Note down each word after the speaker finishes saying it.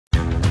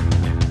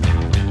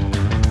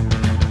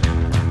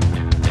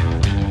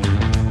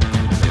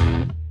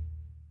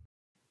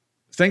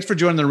Thanks for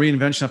joining the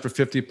Reinvention After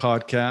 50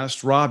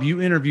 podcast. Rob,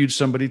 you interviewed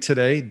somebody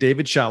today,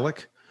 David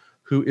Shalleck,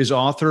 who is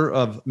author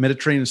of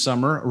Mediterranean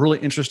Summer, a really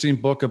interesting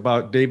book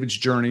about David's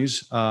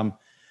journeys.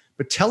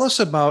 But tell us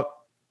about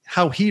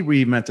how he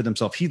reinvented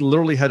himself. He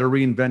literally had to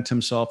reinvent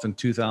himself in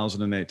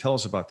 2008. Tell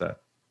us about that.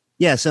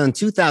 Yeah, so in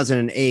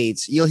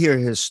 2008, you'll hear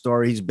his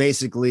story. He's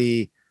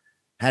basically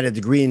had a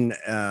degree in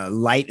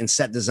light and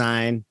set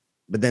design,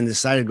 but then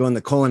decided to go in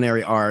the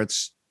culinary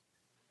arts,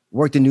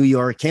 worked in New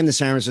York, came to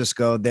San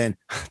Francisco, then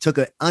took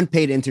an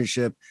unpaid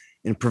internship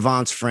in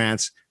Provence,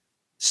 France,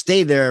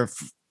 stayed there,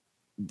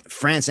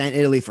 France and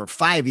Italy for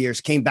 5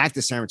 years, came back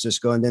to San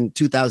Francisco, and then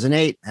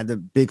 2008 had the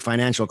big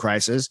financial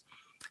crisis.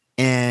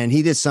 And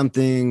he did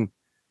something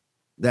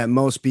that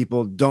most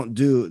people don't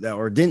do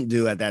or didn't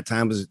do at that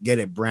time, was get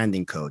a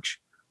branding coach,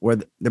 where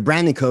the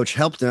branding coach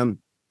helped him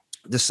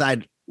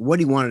decide what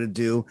he wanted to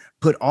do,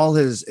 put all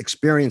his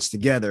experience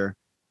together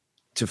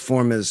to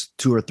form his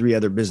 2 or 3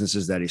 other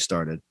businesses that he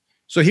started.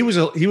 So he was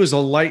a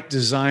light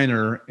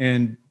designer,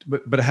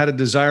 but had a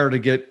desire to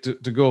get to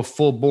go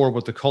full bore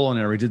with the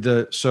culinary.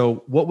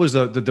 So what was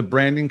the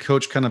branding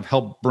coach kind of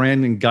help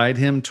brand and guide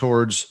him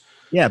towards?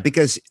 Yeah,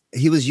 because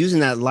he was using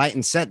that light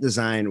and set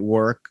design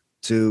work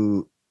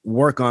to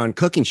work on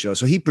cooking shows.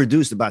 So he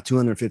produced about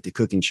 250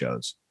 cooking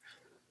shows.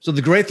 So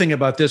the great thing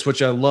about this,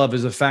 which I love,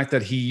 is the fact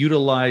that he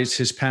utilized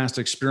his past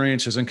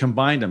experiences and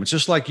combined them. It's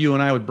just like you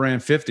and I with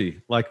Brand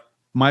 50. Like,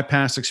 my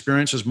past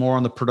experience is more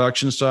on the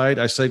production side.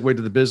 I segued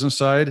to the business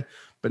side,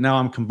 but now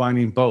I'm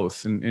combining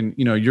both. And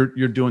you know, you're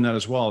doing that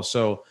as well.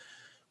 So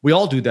we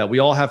all do that. We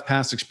all have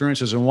past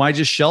experiences, and why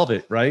just shelve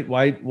it, right?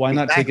 Why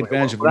not take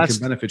advantage of what can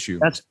benefit you?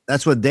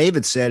 That's what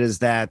David said, is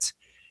that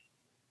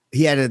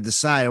he had to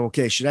decide,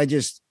 okay, should I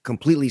just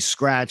completely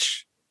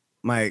scratch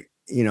my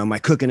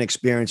cooking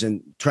experience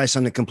and try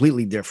something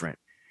completely different?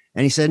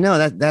 And he said,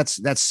 no,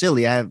 that's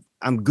silly.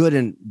 I'm good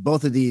in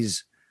both of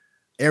these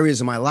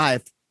areas of my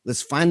life.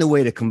 Let's find a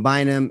way to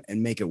combine them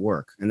and make it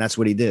work. And that's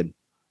what he did.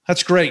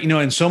 That's great.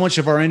 And so much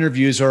of our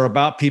interviews are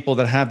about people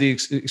that have the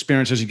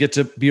experiences. You get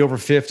to be over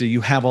 50.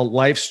 You have a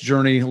life's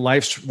journey,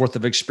 life's worth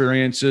of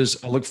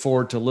experiences. I look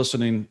forward to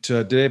listening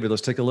to David.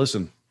 Let's take a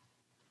listen.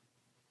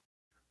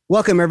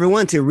 Welcome,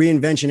 everyone, to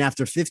Reinvention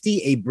After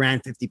 50, a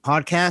Brand 50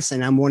 podcast.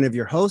 And I'm one of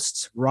your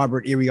hosts,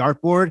 Robert Erie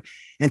Artboard.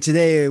 And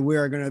today we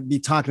are going to be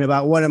talking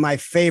about one of my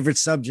favorite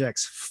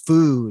subjects,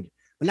 food.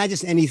 But not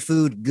just any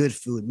food, good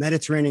food,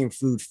 Mediterranean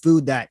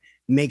food that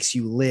makes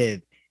you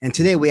live. And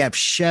today we have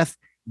Chef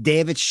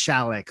David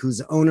Shalleck, who's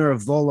the owner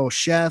of Volo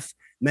Chef,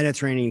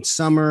 Mediterranean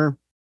Summer.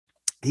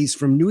 He's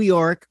from New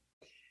York,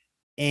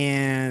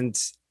 and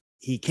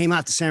he came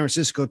out to San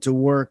Francisco to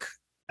work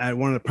at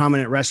one of the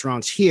prominent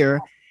restaurants here.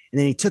 And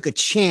then he took a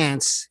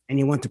chance and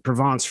he went to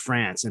Provence,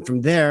 France. And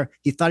from there,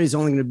 he thought he was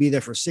only going to be there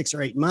for 6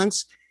 or 8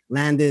 months,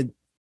 landed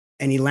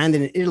in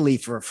Italy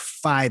for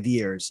 5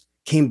 years,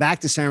 came back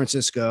to San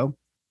Francisco.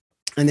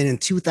 And then in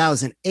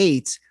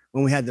 2008,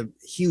 when we had the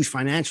huge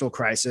financial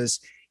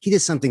crisis, he did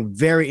something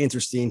very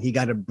interesting. He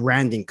got a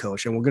branding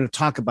coach, and we're going to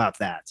talk about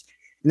that.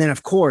 And then,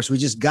 of course, we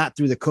just got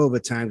through the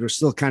COVID times. We're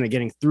still kind of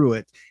getting through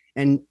it.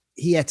 And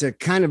he had to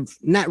kind of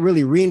not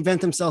really reinvent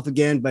himself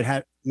again, but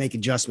had make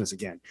adjustments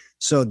again.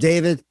 So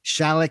David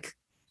Shalleck,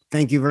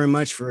 thank you very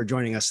much for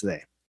joining us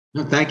today.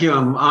 Thank you.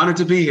 I'm honored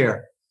to be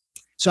here.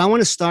 So I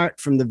want to start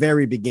from the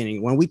very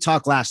beginning. When we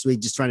talked last week,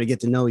 just trying to get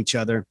to know each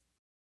other,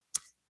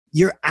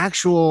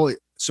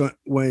 so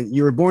when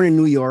you were born in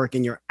New York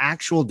and your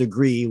actual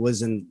degree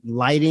was in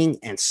lighting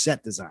and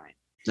set design.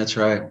 That's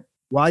right.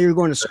 While you were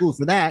going to school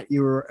for that,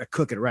 you were a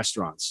cook at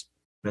restaurants.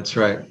 That's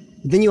right.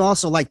 Then you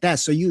also like that.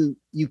 So you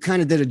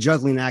kind of did a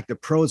juggling act of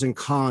pros and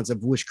cons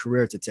of which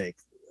career to take.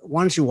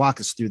 Why don't you walk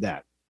us through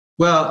that?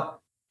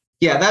 Well,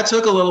 yeah, that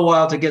took a little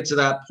while to get to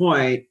that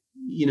point.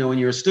 When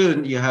you're a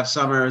student, you have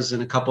summers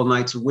and a couple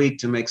nights a week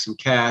to make some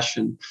cash.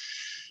 And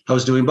I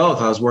was doing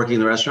both. I was working in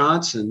the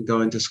restaurants and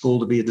going to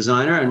school to be a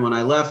designer. And when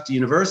I left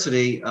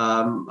university,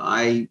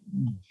 I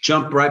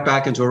jumped right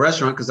back into a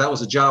restaurant because that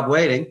was a job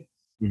waiting.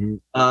 Mm-hmm.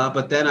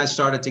 But then I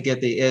started to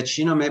get the itch,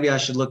 maybe I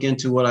should look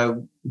into what I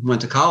went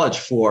to college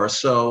for.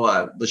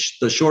 So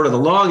the short of the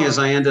long is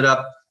I ended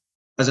up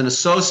as an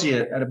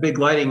associate at a big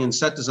lighting and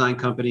set design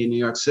company in New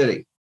York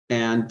City.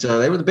 And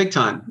they were the big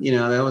time.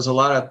 There was a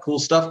lot of cool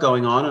stuff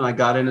going on. And I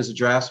got in as a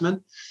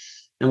draftsman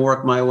and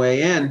worked my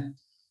way in.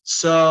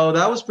 So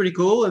that was pretty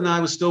cool. And I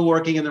was still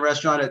working in the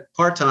restaurant at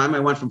part-time. I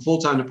went from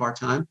full-time to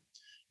part-time.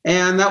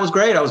 And that was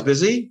great. I was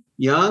busy,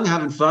 young,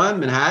 having fun,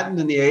 Manhattan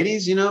in the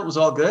 80s, it was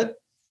all good.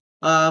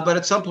 But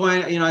at some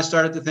point, I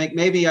started to think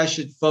maybe I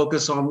should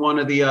focus on one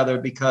or the other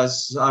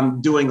because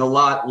I'm doing a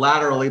lot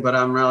laterally, but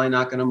I'm really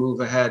not going to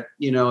move ahead,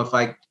 if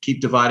I keep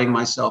dividing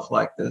myself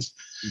like this.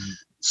 Mm-hmm.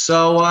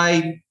 So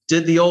I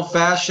did the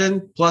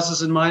old-fashioned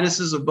pluses and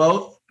minuses of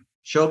both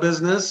show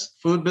business,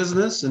 food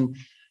business, and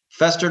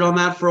festered on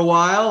that for a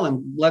while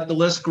and let the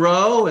list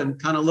grow and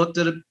kind of looked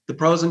at the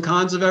pros and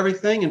cons of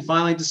everything and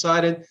finally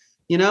decided,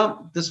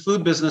 this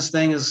food business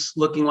thing is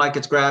looking like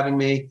it's grabbing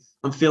me.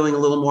 I'm feeling a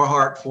little more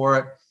heart for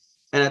it.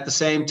 And at the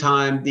same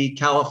time, the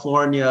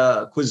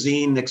California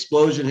cuisine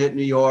explosion hit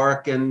New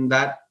York, and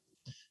that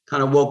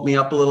kind of woke me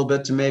up a little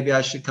bit to maybe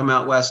I should come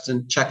out west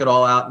and check it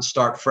all out and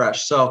start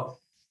fresh. So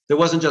there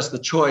wasn't just the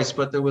choice,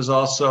 but there was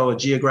also a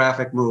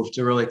geographic move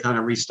to really kind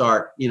of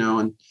restart,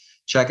 and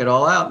check it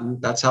all out.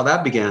 And that's how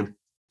that began.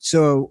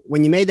 So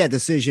when you made that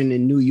decision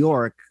in New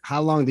York,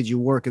 how long did you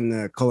work in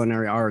the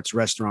culinary arts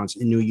restaurants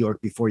in New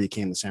York before you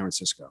came to San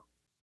Francisco?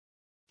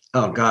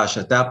 Oh gosh,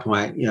 at that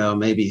point,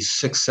 maybe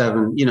 6,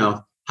 7,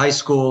 high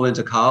school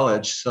into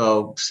college.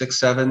 So 6,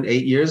 7,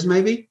 8 years,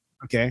 maybe.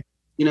 Okay.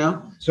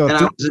 So and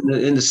I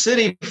was in the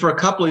city for a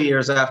couple of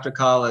years after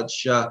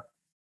college.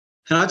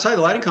 And I'll tell you,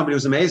 the lighting company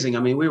was amazing.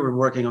 I mean, we were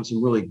working on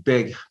some really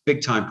big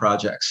time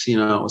projects. It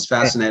was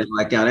fascinating.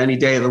 Like on any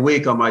day of the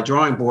week on my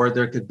drawing board,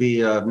 there could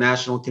be a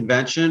national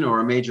convention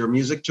or a major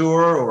music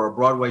tour or a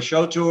Broadway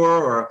show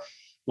tour or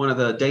one of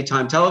the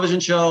daytime television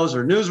shows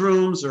or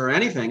newsrooms or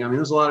anything. I mean,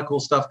 there's a lot of cool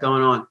stuff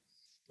going on.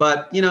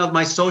 But,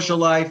 my social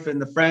life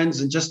and the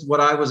friends and just what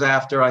I was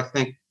after, I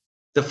think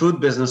the food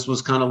business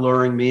was kind of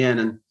luring me in.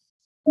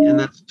 And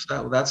that's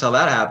how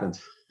that happened.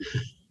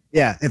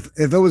 Yeah, if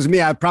it was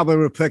me, I probably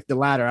would have picked the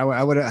latter.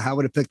 I would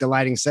have picked the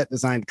lighting set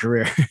design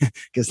career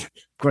because, of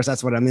course,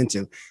 that's what I'm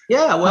into.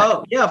 Yeah,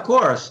 well, yeah, of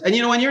course. And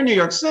when you're in New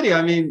York City,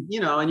 I mean,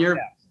 and you're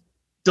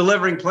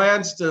delivering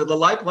plans to the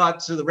light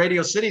plot to the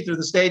Radio City through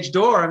the stage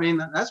door. I mean,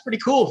 that's pretty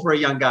cool for a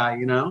young guy,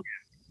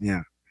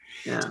 Yeah.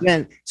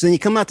 Yeah. So you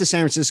come out to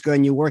San Francisco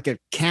and you work at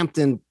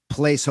Campton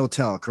Place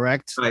Hotel,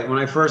 correct? Right. When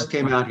I first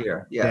came out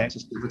here. Yeah. Okay. To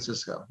San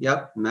Francisco.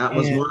 Yep. And that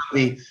was one of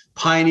the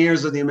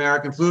pioneers of the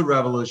American food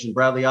revolution,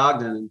 Bradley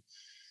Ogden. And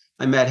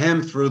I met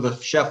him through the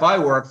chef I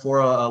worked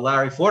for,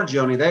 Larry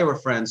Forgione. They were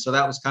friends. So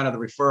that was kind of the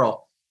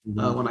referral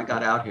when I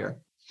got out here.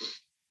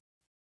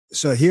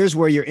 So here's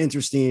where you're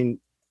interesting.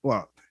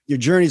 Well, your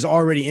journey's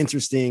already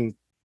interesting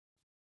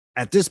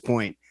at this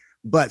point.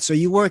 But so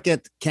you work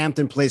at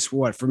Campton Place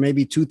for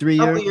maybe 2-3 years?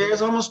 Couple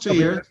years, almost 2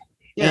 years.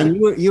 Yeah. And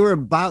you were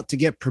about to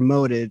get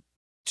promoted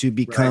to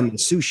become a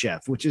sous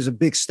chef, which is a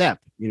big step.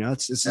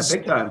 It's a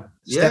big time.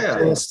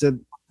 Step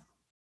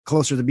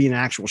closer to being an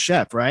actual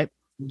chef, right?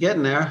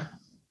 Getting there.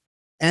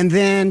 And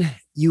then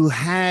you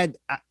had,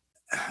 I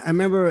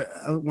remember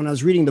when I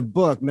was reading the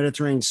book,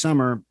 Mediterranean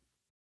Summer,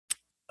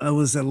 it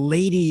was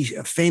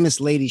a famous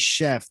lady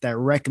chef that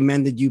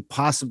recommended you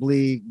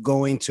possibly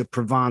going to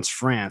Provence,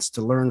 France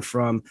to learn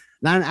from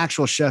not an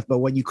actual chef, but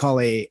what you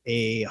call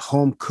a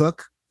home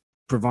cook.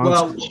 Provence.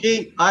 Well,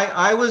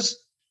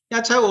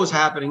 that's how what was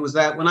happening was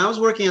that when I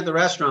was working at the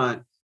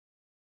restaurant,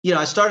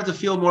 I started to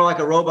feel more like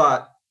a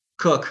robot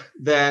cook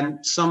than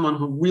someone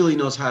who really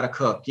knows how to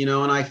cook, and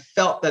I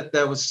felt that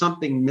there was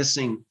something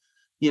missing,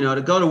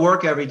 to go to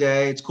work every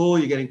day. It's cool.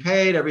 You're getting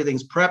paid.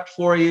 Everything's prepped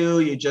for you.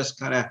 You just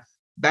kind of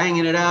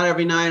banging it out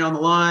every night on the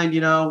line,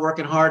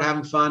 working hard,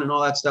 having fun and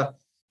all that stuff.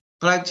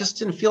 But I just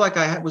didn't feel like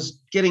I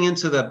was getting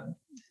into the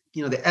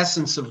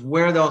essence of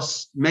where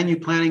those menu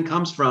planning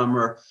comes from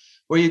or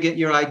where you get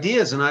your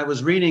ideas. And I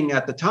was reading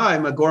at the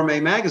time a gourmet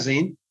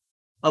magazine,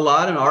 a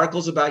lot of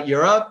articles about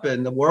Europe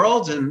and the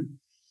world. And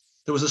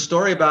there was a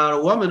story about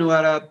a woman who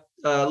had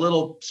a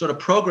little sort of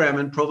program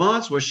in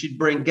Provence where she'd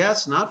bring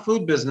guests, not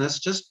food business,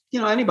 just,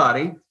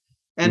 anybody,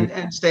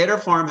 and stay at her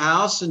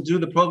farmhouse and do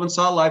the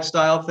Provençal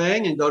lifestyle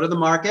thing and go to the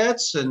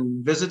markets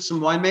and visit some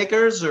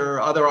winemakers or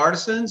other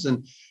artisans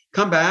and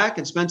come back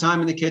and spend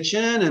time in the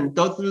kitchen and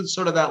go through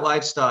sort of that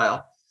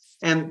lifestyle.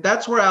 And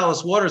that's where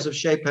Alice Waters of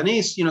Chez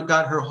Panisse,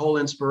 got her whole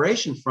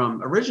inspiration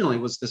from. Originally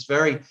was this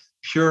very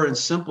pure and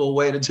simple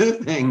way to do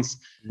things.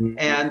 Mm-hmm.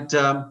 And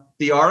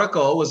the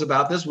article was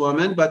about this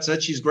woman, but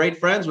said she's great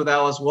friends with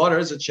Alice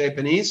Waters at Chez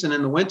Panisse. And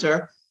in the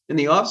winter, in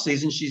the off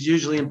season, she's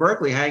usually in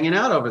Berkeley hanging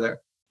out over there.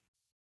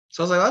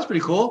 So I was like, that's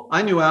pretty cool.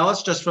 I knew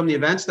Alice just from the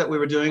events that we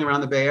were doing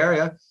around the Bay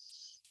Area.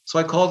 So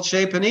I called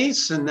Chez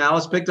Panisse and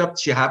Alice picked up.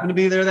 She happened to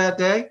be there that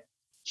day.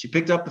 She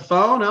picked up the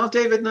phone. Oh,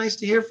 David, nice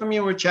to hear from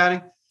you. We're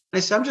chatting. I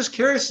said, I'm just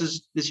curious,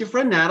 is your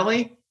friend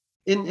Natalie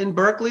in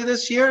Berkeley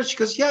this year? She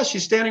goes, yeah,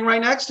 she's standing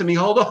right next to me.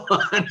 Hold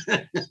on.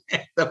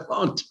 The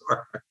phone to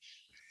her.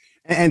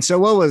 And so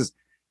what was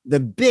the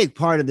big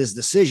part of this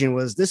decision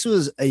was this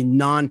was a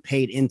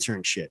non-paid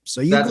internship. So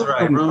you That's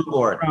right, room and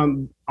board.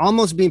 From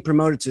almost being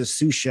promoted to a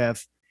sous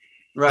chef.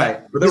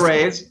 Right, with a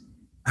raise.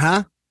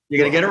 Huh? You're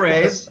going to get a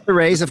raise. A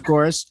raise, of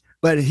course.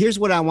 But here's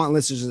what I want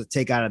listeners to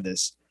take out of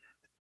this.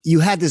 You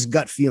had this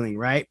gut feeling,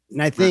 right?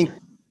 And I think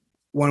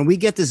when we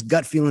get this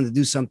gut feeling to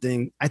do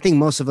something, I think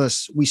most of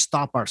us, we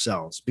stop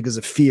ourselves because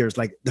of fears,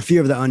 like the fear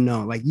of the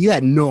unknown. Like you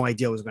had no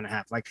idea what was going to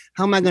happen. Like,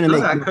 how am I going to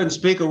make? I couldn't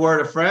speak a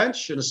word of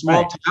French in a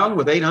small town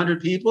with 800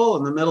 people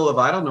in the middle of,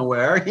 I don't know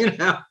where,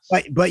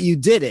 But you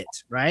did it,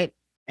 right?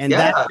 And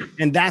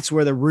that's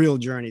where the real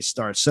journey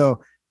starts.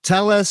 So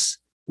tell us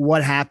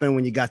what happened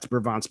when you got to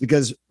Provence,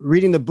 because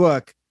reading the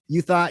book,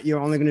 you thought you're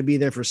only going to be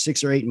there for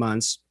 6 or 8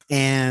 months.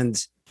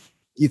 And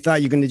you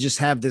thought you're going to just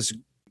have this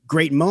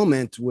great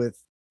moment with,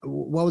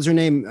 what was her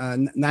name?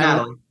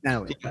 Natalie.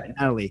 Yeah.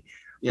 Natalie.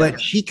 Yeah. But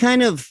she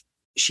kind of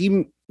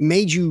she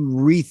made you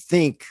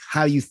rethink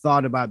how you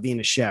thought about being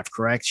a chef,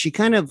 correct? She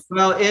kind of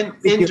well,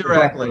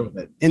 indirectly.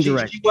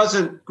 She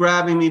wasn't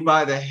grabbing me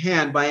by the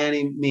hand by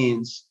any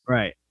means.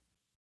 Right.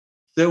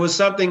 There was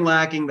something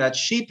lacking that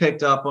she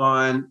picked up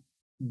on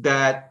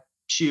that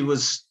she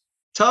was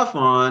tough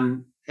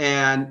on.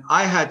 And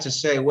I had to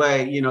say,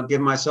 wait,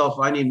 give myself,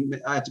 I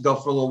had to go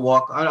for a little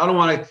walk. I don't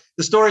want to,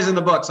 the story's in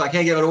the book, so I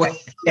can't give it away.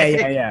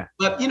 Yeah.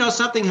 But,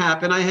 something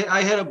happened.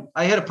 I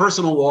hit a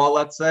personal wall,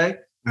 let's say,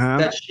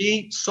 that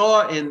she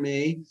saw in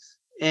me.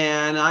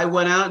 And I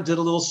went out and did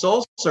a little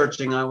soul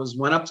searching.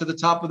 Went up to the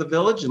top of the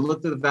village and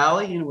looked at the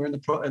valley. We're in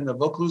the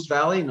Vaucluse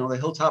Valley, the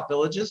hilltop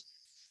villages.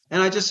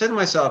 And I just said to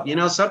myself,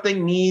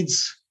 something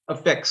needs a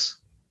fix.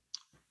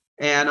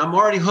 And I'm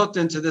already hooked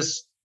into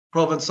this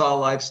Provençal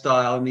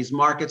lifestyle, and these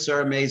markets are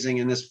amazing.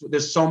 And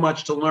there's so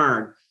much to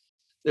learn.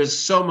 There's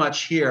so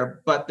much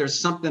here, but there's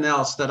something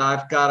else that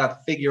I've got to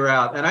figure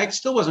out. And I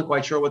still wasn't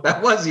quite sure what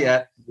that was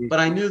yet,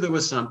 but I knew there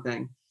was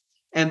something.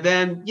 And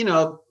then,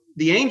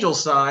 the angel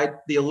side,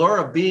 the allure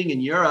of being in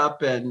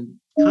Europe and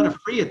kind of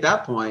free at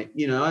that point,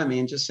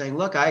 just saying,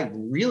 look, I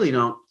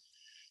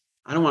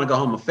don't want to go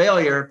home a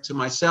failure to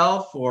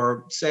myself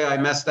or say I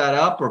messed that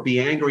up or be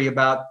angry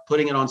about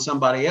putting it on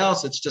somebody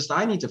else. It's just,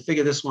 I need to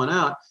figure this one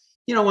out.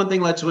 One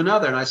thing led to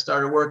another. And I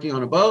started working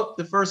on a boat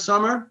the first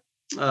summer.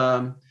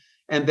 And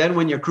then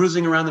when you're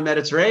cruising around the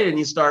Mediterranean,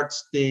 you start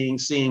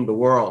seeing the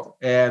world.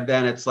 And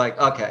then it's like,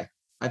 okay,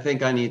 I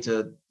think I need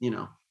to,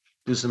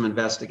 do some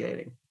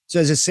investigating. So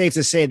is it safe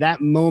to say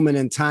that moment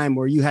in time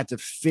where you had to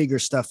figure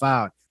stuff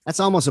out, that's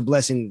almost a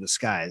blessing in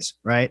disguise,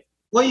 right?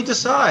 Well, you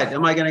decide,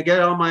 am I going to get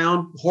on my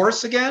own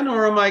horse again,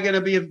 or am I going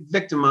to be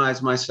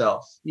victimize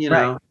myself,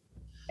 Right.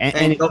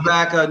 And go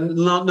back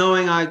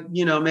knowing I,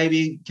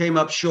 maybe came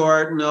up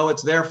short. No,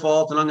 it's their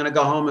fault. And I'm going to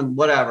go home and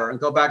whatever, and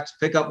go back to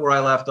pick up where I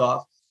left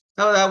off.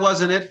 No, that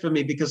wasn't it for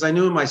me, because I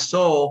knew in my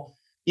soul,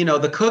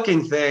 the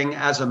cooking thing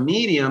as a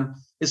medium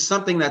is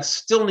something that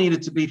still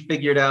needed to be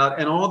figured out.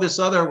 And all this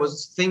other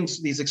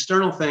these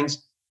external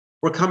things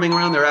were coming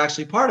around. They're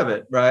actually part of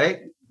it,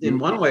 right? In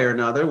one way or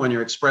another, when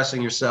you're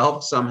expressing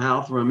yourself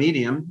somehow through a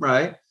medium,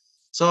 right?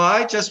 So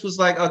I just was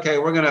like, okay,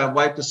 we're going to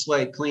wipe the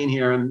slate clean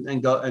here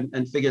and go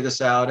and figure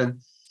this out. And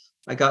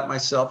I got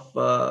myself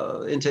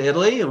into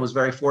Italy and was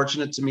very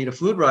fortunate to meet a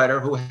food writer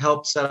who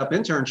helped set up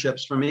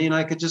internships for me, and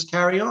I could just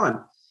carry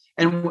on.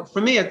 And for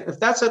me, if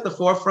that's at the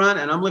forefront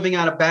and I'm living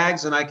out of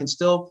bags and I can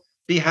still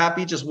be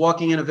happy just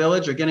walking in a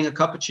village or getting a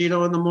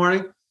cappuccino in the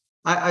morning,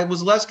 I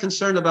was less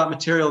concerned about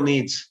material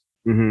needs,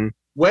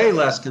 way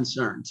less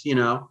concerned,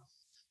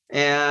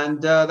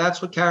 And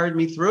that's what carried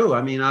me through.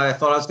 I mean, I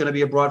thought I was going to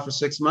be abroad for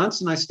 6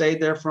 months, and I stayed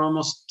there for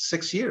almost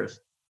 6 years.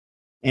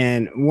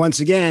 And once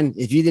again,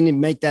 if you didn't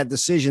make that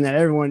decision that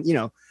everyone,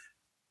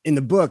 in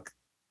the book,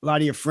 a lot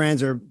of your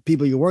friends or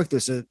people you worked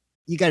with said,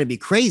 you got to be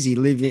crazy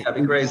living. I'd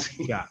be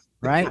crazy. Yeah,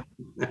 right?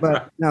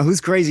 But now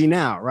who's crazy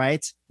now,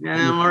 right?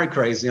 Yeah, I'm already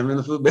crazy. I'm in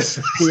the food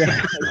business.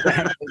 Yeah,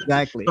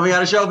 exactly. Coming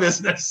out of show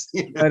business.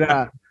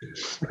 But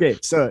okay,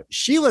 so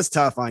she was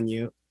tough on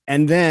you.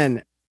 And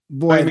then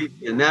boy,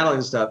 Natalie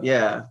and stuff,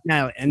 yeah.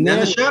 Natalie, and then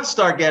the chefs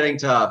start getting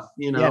tough,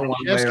 one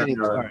way or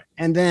another.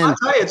 And then I'll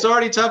tell you, it's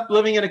already tough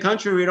living in a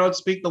country where you don't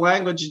speak the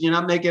language and you're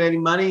not making any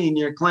money and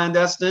you're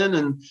clandestine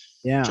and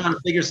trying to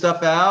figure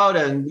stuff out,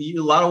 and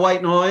a lot of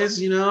white noise,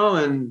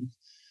 and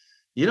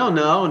you don't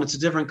know, and it's a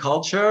different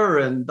culture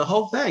and the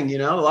whole thing,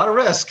 a lot of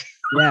risk.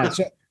 Yeah.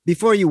 So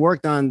before you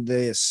worked on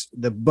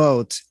the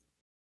boat,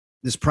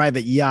 this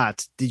private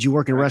yacht, did you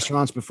work in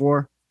restaurants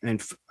before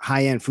and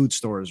high-end food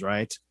stores,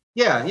 right?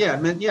 Yeah. A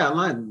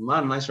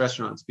lot of nice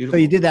restaurants. Beautiful.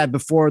 So you did that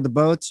before the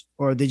boat,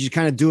 or did you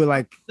kind of do it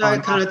like?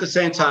 Kind of at the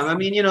same time. I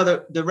mean,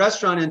 the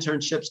restaurant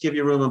internships give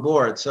you room and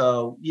board.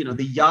 So,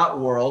 the yacht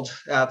world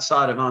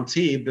outside of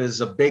Antibes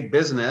is a big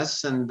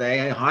business, and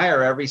they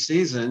hire every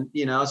season,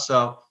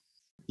 so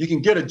you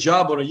can get a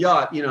job on a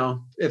yacht,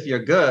 if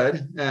you're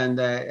good,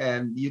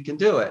 and you can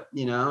do it,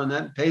 and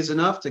that pays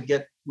enough to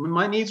get.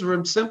 My needs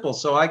were simple,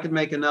 so I could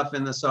make enough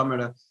in the summer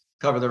to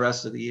cover the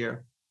rest of the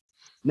year.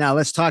 Now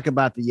let's talk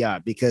about the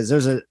yacht, because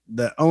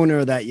the owner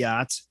of that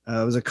yacht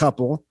was a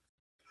couple.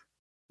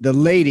 The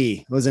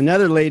lady was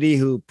another lady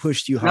who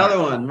pushed you hard.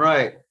 Another one,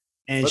 right?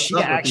 And she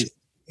actually,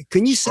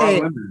 can you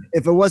say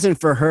if it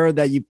wasn't for her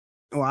that you?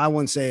 Well, I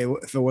wouldn't say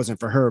if it wasn't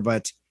for her,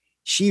 but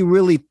she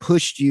really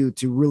pushed you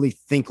to really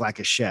think like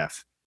a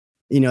chef.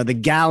 The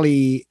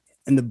galley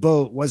and the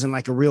boat wasn't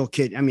like a real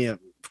kitchen. I mean,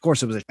 of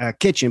course it was a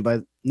kitchen,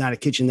 but not a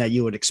kitchen that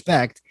you would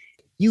expect.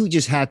 You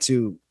just had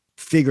to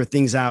figure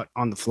things out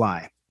on the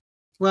fly.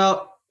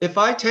 Well, if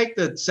I take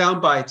the sound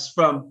bites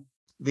from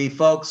the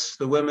folks,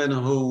 the women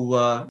who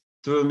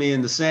threw me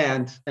in the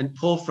sand, and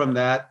pull from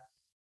that,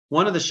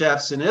 one of the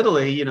chefs in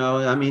Italy,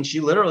 she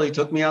literally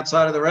took me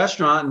outside of the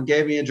restaurant and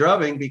gave me a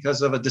drubbing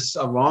because of a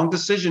wrong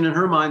decision in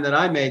her mind that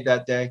I made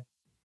that day.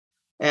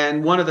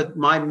 And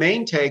my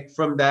main take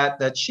from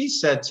that she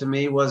said to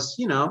me was,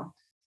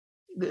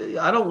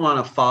 I don't want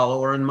a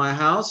follower in my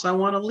house. I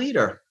want a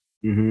leader.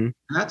 And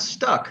that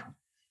stuck.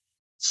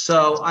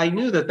 So I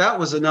knew that that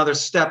was another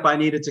step I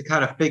needed to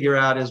kind of figure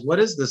out is what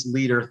is this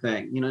leader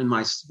thing? You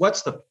know,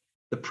 what's the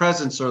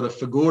presence or the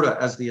figura,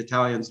 as the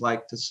Italians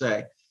like to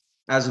say,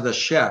 as the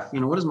chef, you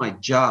know, what is my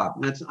job?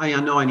 And I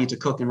know I need to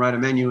cook and write a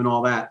menu and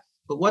all that,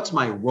 but what's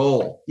my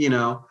role, you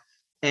know?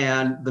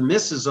 And the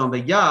missus on the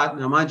yacht,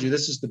 now mind you,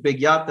 this is the big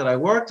yacht that I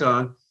worked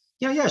on.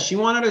 Yeah,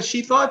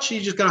 she thought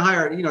she's just going to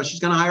hire, you know, she's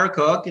going to hire a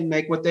cook and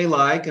make what they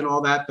like and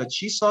all that. But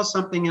she saw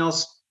something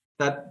else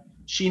that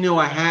she knew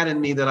I had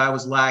in me that I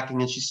was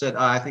lacking. And she said,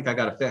 I think I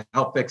got to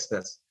help fix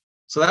this.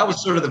 So that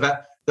was sort of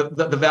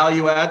the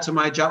value add to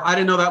my job. I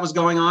didn't know that was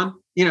going on,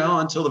 you know,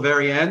 until the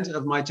very end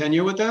of my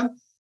tenure with them.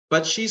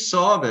 But she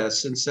saw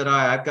this and said,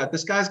 I've got,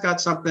 this guy's got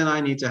something,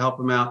 I need to help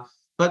him out.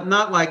 But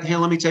not like, hey,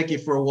 let me take you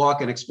for a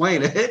walk and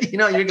explain it. You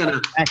know, you're gonna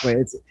exactly.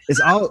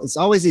 It's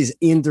always these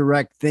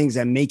indirect things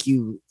that make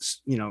you,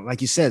 you know,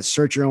 like you said,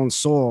 search your own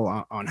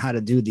soul on how to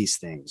do these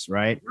things,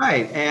 right?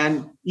 Right.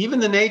 And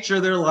even the nature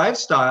of their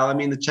lifestyle. I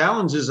mean, the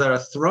challenges that are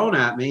thrown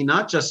at me,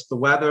 not just the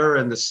weather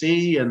and the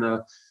sea and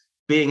the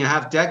being a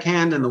half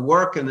deckhand and the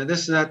work and the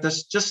this and that,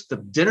 this just the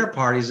dinner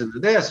parties and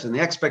this and the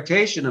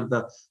expectation of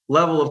the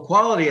level of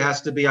quality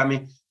has to be, I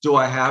mean, do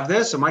I have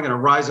this? Am I going to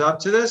rise up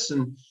to this?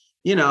 And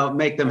you know,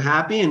 make them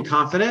happy and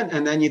confident,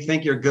 and then you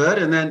think you're good,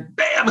 and then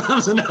bam,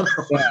 comes another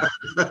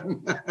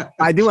one. Yeah.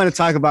 I do want to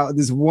talk about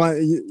this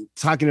one,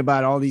 talking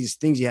about all these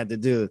things you had to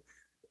do.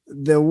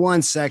 The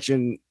one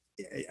section,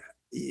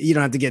 you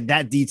don't have to get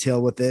that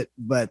detailed with it,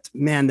 but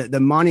man,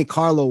 the Monte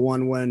Carlo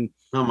one, when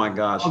oh my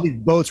gosh, all these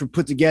boats were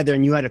put together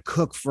and you had to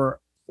cook for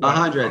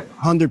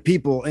 100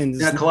 people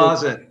in a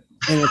closet,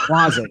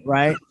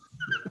 right?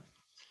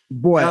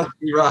 Boy,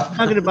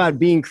 talking about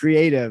being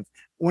creative.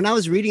 When I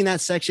was reading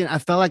that section, I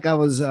felt like I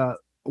was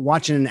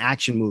watching an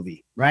action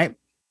movie, right?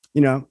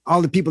 You know,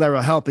 all the people that were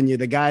helping you,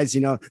 the guys,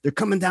 you know, they're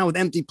coming down with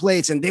empty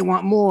plates and they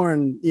want more.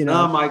 And, you know,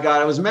 oh my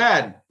God, it was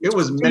mad. It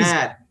was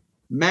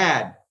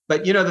mad.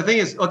 But, you know, the thing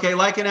is, okay,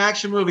 like an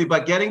action movie,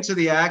 but getting to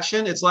the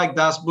action, it's like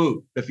Das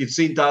Boot. If you've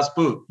seen Das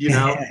Boot, you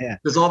know,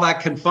 there's all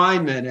that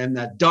confinement and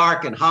that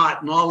dark and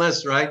hot and all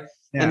this, right?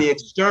 Yeah. And the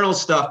external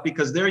stuff,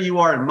 because there you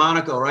are in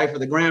Monaco, right, for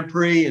the Grand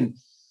Prix and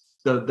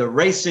the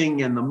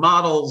racing and the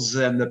models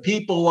and the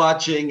people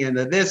watching and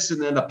the this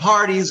and then the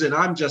parties. And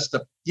I'm just,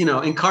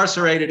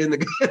 incarcerated in the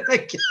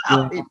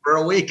gallery for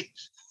a week.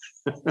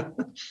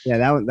 Yeah,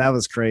 that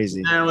was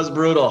crazy. That was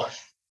brutal.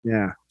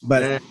 Yeah.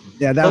 But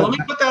let me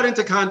put that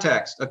into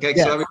context. Okay.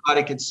 Yeah. So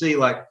everybody can see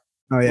like,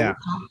 oh yeah,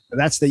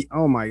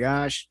 oh my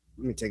gosh.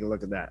 Let me take a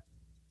look at that.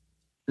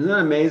 Isn't that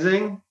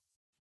amazing?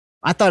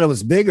 I thought it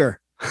was bigger.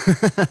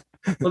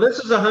 Well, this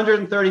is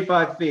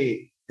 135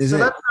 feet. That's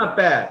not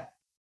bad.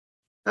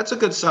 That's a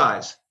good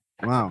size.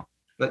 Wow.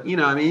 But,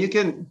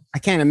 I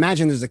can't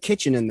imagine there's a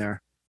kitchen in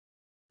there.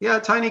 Yeah, a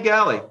tiny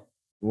galley.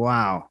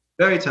 Wow.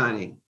 Very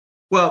tiny.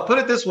 Well, put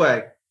it this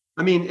way.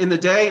 In the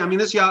day,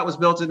 this yacht was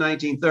built in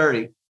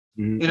 1930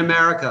 in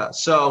America.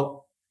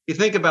 So you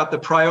think about the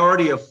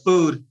priority of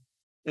food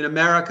in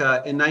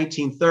America in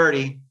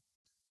 1930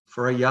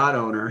 for a yacht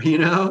owner,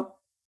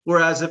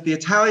 Whereas if the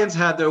Italians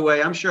had their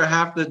way, I'm sure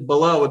half the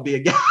below would be a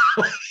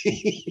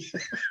galley.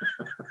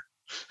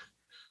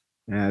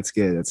 Yeah, that's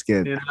good. That's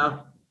good.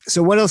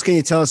 So what else can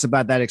you tell us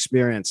about that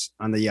experience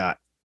on the yacht?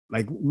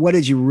 Like, what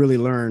did you really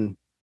learn?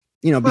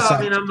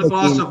 Besides I'm the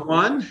boss of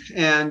one,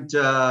 and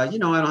I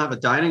don't have a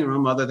dining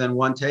room other than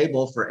one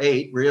table for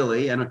 8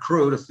 really, and a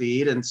crew to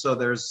feed. And so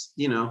there's,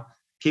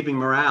 keeping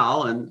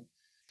morale, and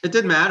it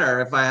didn't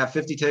matter if I have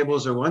 50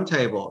 tables or one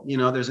table,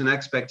 there's an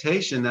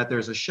expectation that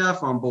there's a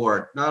chef on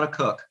board, not a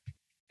cook.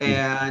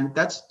 And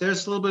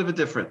there's a little bit of a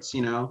difference,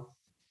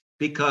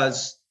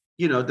 because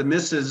the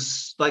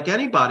missus, like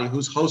anybody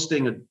who's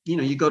hosting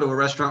you go to a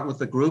restaurant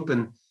with a group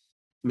and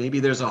maybe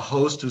there's a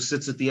host who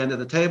sits at the end of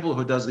the table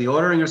who does the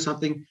ordering or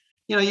something.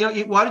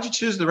 Why did you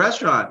choose the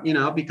restaurant?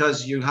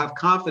 Because you have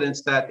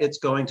confidence that it's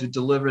going to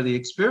deliver the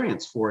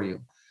experience for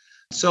you.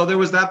 So there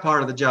was that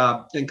part of the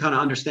job and kind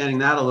of understanding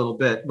that a little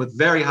bit with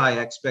very high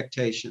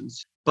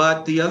expectations.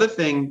 But the other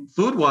thing,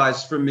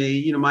 food-wise for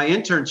me, my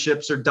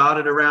internships are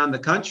dotted around the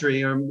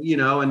country, and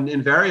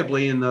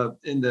invariably in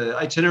the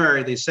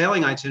itinerary, the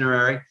sailing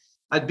itinerary,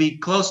 I'd be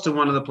close to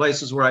one of the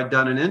places where I'd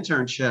done an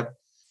internship.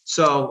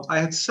 So I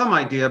had some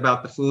idea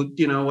about the food,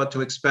 what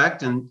to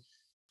expect. And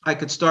I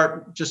could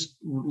start just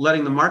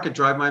letting the market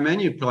drive my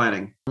menu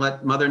planning,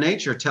 let Mother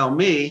Nature tell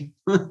me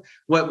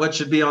what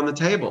should be on the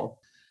table.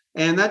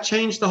 And that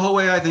changed the whole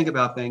way I think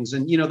about things.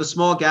 And, the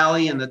small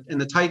galley and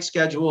the tight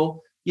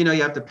schedule, you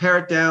have to pare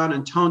it down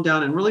and tone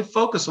down and really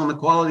focus on the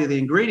quality of the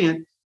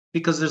ingredient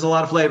because there's a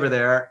lot of flavor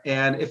there.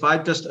 And if I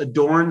just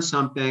adorn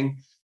something,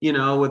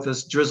 with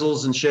this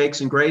drizzles and shakes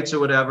and grates or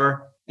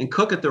whatever, and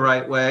cook it the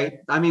right way,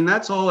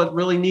 that's all it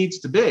really needs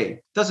to be.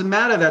 It doesn't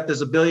matter that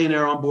there's a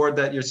billionaire on board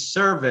that you're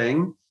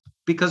serving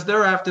because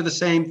they're after the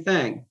same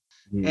thing.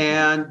 Mm-hmm.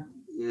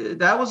 And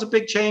that was a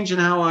big change in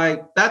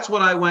that's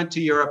what I went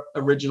to Europe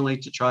originally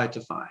to try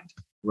to find.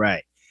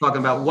 Right.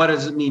 Talking about what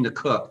does it mean to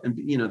cook and,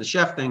 the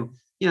chef thing,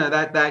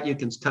 that you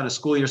can kind of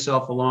school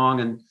yourself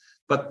along.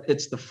 but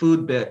it's the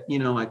food bit,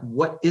 like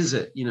what is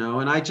it,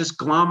 and I just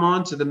glom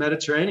on to the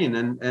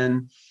Mediterranean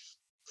and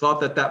thought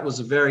that was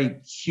a very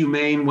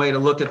humane way to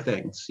look at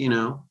things,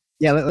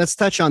 Yeah, let's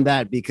touch on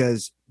that,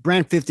 because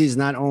Brand 50 is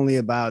not only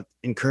about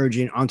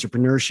encouraging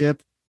entrepreneurship,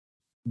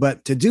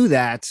 but to do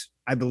that,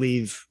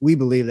 we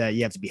believe that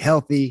you have to be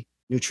healthy,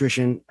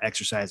 nutrition,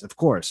 exercise, of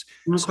course.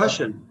 No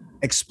question.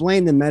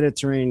 Explain the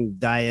Mediterranean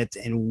diet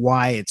and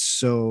why it's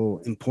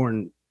so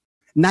important.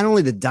 Not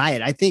only the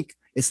diet, I think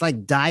it's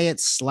like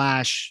diet /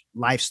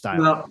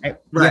 lifestyle. Well,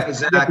 right,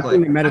 exactly.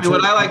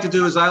 What I like to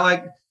do is I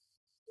like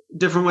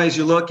different ways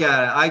you look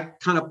at it. I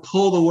kind of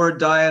pull the word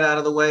diet out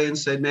of the way and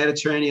say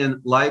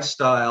Mediterranean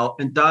lifestyle,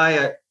 and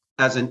diet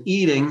as an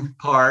eating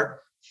part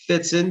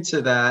fits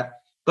into that.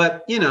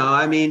 But,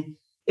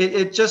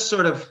 it just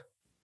sort of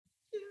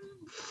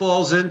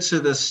falls into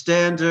the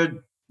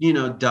standard,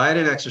 diet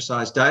and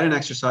exercise.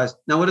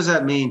 Now, what does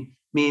that mean?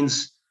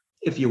 Means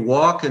if you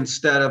walk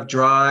instead of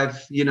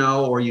drive,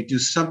 or you do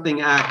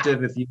something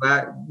active, if you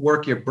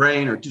work your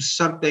brain or do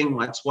something,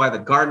 that's why the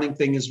gardening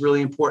thing is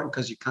really important,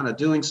 because you're kind of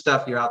doing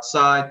stuff, you're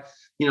outside,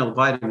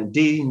 vitamin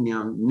D,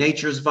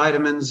 nature's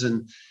vitamins,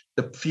 and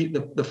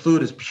the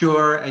food is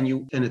pure and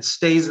it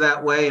stays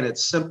that way, and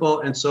it's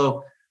simple. And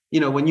so,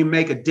 when you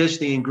make a dish,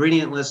 the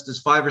ingredient list is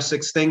 5 or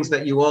 6 things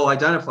that you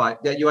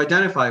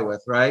identify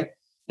with, right?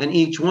 And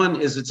each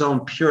one is its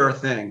own pure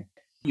thing.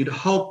 You'd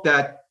hope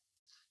that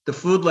the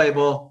food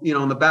label,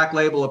 on the back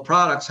label of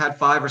products had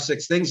 5 or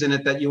 6 things in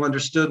it that you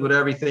understood what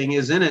everything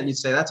is in it. And you'd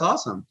say, that's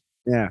awesome.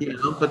 Yeah.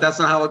 But that's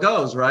not how it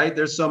goes, right?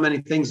 There's so many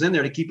things in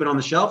there to keep it on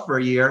the shelf for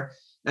a year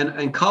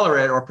and color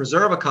it or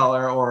preserve a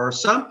color or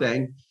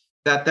something,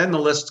 that then the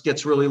list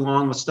gets really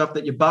long with stuff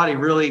that your body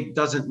really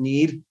doesn't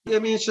need.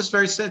 It's just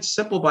it's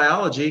simple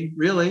biology,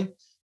 really.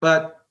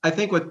 But I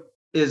think what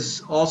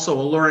is also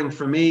alluring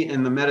for me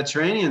in the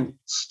Mediterranean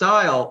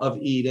style of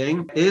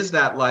eating is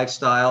that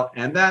lifestyle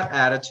and that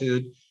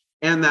attitude,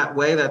 and that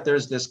way that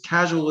there's this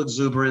casual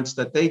exuberance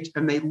that they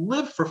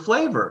live for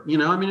flavor.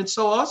 It's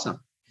so awesome.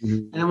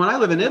 Mm-hmm. And when I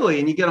live in Italy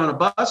and you get on a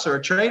bus or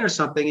a train or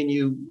something and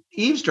you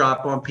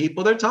eavesdrop on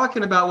people, they're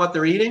talking about what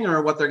they're eating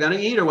or what they're going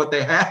to eat or what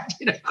they had.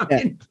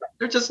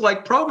 They're just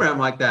like programmed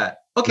like that.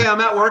 Okay,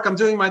 I'm at work, I'm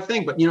doing my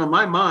thing, but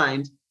my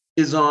mind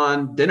is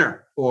on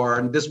dinner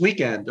or this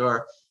weekend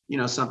or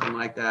something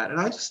like that. And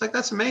I just like,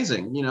 that's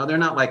amazing. They're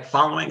not like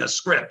following a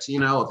script,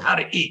 of how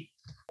to eat.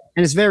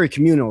 And it's very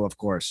communal, of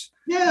course.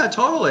 Yeah,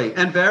 totally.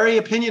 And very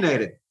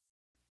opinionated.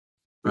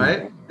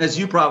 Right? Mm-hmm. As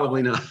you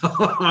probably know.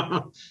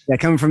 Yeah,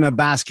 coming from a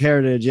Basque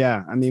heritage.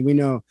 Yeah. We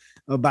know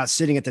about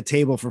sitting at the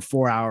table for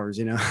 4 hours,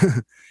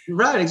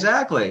 Right,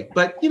 exactly.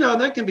 But,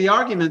 there can be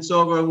arguments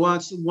over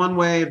one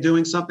way of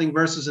doing something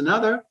versus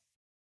another.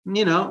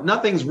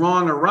 Nothing's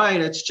wrong or right.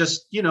 It's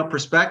just,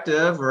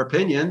 perspective or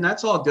opinion.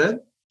 That's all good.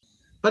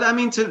 But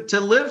to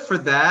live for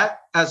that,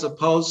 as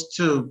opposed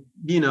to,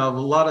 a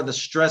lot of the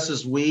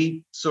stresses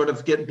we sort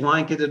of get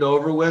blanketed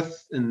over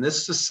with in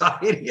this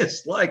society,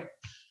 it's like,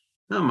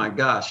 oh my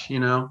gosh,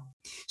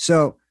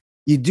 So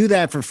you do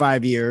that for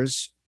 5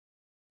 years.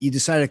 You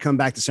decided to come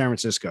back to San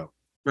Francisco.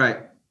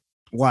 Right.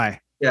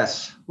 Why?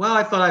 Yes. Well,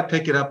 I thought I'd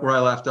pick it up where I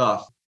left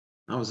off.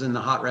 I was in the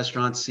hot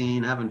restaurant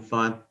scene, having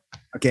fun.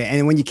 Okay.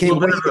 And when you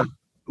came,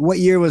 what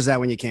year was that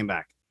when you came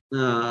back?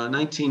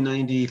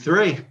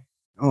 1993.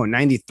 Oh,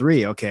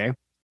 93. Okay.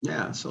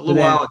 Yeah. So a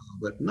little while ago,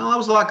 but no, there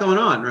was a lot going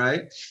on,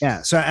 right?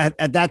 Yeah. So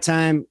at that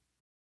time,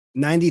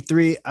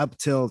 93 up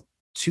till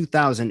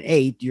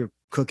 2008, you're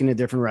cooking at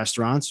different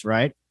restaurants,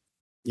 right?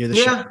 You're the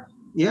chef.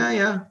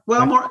 Yeah.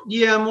 Well,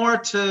 more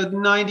to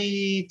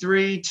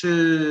 93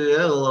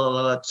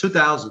 to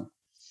 2000.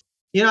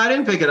 I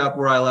didn't pick it up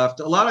where I left.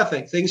 A lot of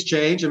things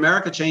change.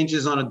 America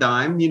changes on a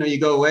dime. You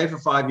go away for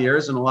 5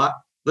 years and a lot.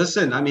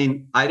 Listen, I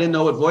didn't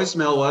know what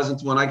voicemail was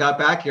until when I got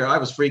back here. I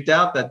was freaked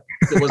out that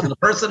there wasn't a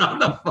person on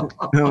the phone.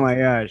 Oh my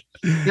gosh.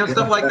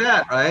 Stuff like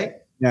that, right?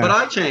 Yeah. But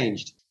I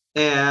changed.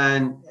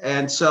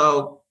 And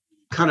so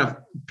kind of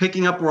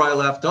picking up where I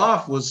left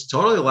off was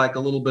totally like a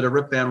little bit of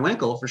Rip Van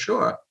Winkle for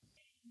sure.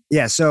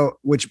 Yeah. So,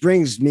 which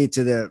brings me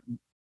to the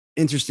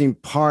interesting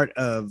part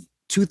of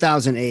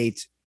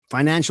 2008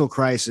 financial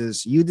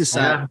crisis. You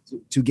decided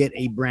to get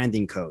a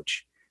branding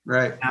coach.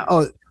 Right.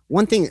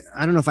 One thing,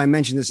 I don't know if I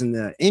mentioned this in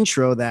the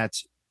intro, that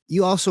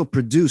you also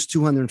produced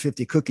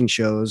 250 cooking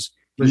shows.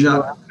 Others,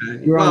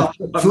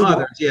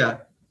 yeah.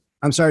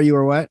 I'm sorry, you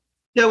were what?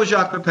 Yeah, with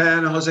Jacques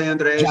Pepin, Jose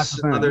Andres,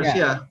 and others.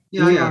 Yeah.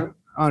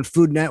 On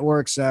Food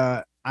Network's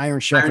Iron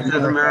Chef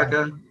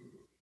America.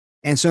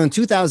 And so in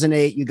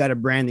 2008, you got a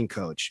branding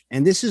coach.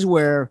 And this is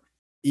where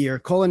your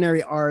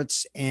culinary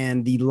arts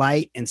and the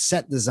light and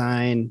set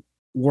design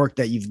work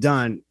that you've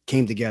done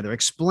came together.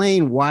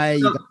 Explain why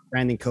you got a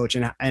branding coach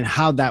and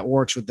how that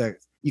works with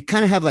you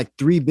kind of have like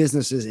 3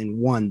 businesses in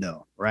one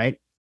though, right?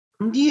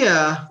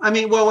 Yeah.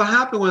 What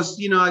happened was,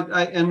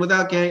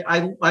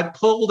 I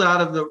pulled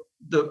out of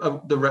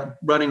the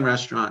running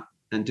restaurant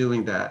and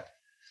doing that.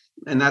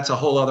 And that's a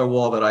whole other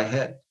wall that I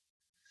hit.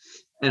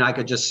 And I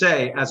could just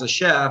say, as a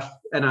chef,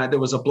 there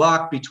was a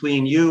block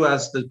between you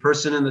as the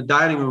person in the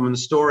dining room and the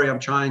story I'm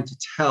trying to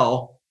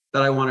tell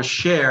that I want to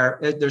share.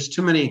 There's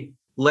too many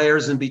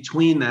layers in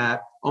between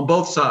that on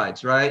both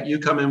sides, right? You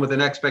come in with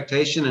an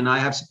expectation, and I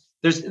have,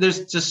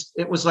 there's just,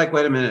 it was like,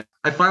 wait a minute,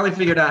 I finally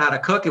figured out how to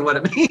cook and what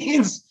it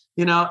means,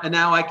 and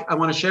now I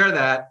want to share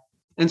that.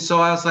 And so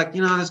I was like,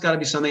 there's got to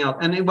be something else.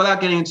 And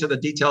without getting into the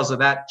details of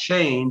that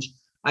change,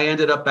 I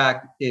ended up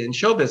back in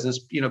show business,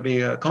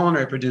 being a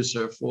culinary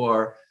producer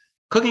for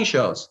cooking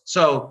shows.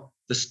 So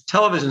this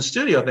television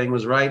studio thing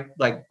was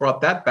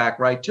brought that back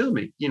right to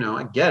me.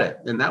 I get it.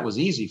 And that was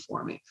easy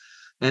for me.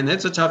 And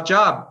it's a tough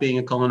job being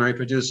a culinary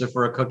producer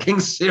for a cooking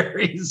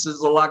series.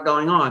 There's a lot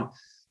going on.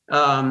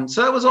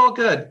 So that was all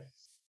good.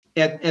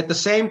 At the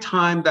same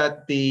time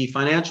that the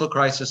financial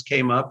crisis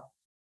came up,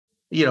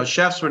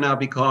 chefs were now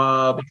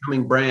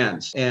becoming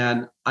brands.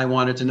 And I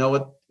wanted to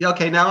know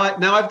I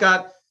know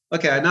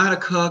how to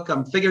cook.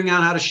 I'm figuring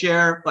out how to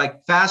share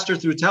faster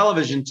through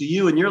television to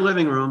you in your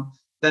living room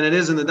than it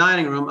is in the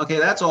dining room. Okay,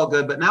 that's all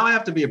good. But now I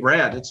have to be a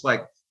brand. It's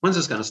like, when's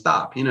this going to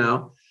stop?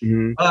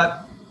 Mm-hmm.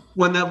 But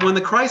when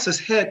the crisis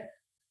hit,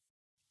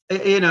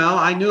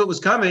 I knew it was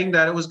coming,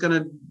 that it was going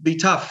to be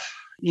tough.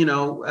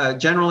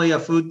 Generally a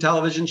food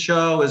television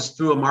show is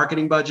through a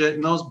marketing budget,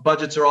 and those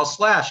budgets are all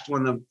slashed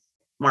when the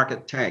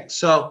market tanked.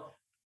 So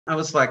I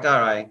was like,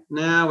 all right,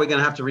 now we're going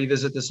to have to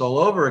revisit this all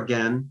over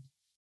again.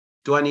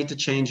 Do I need to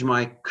change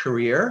my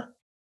career?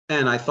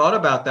 And I thought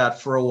about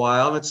that for a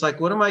while. It's like,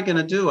 what am I going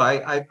to do?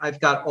 I've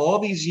got all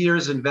these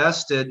years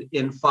invested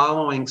in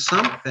following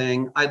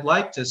something. I'd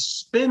like to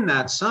spin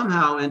that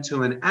somehow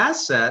into an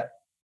asset,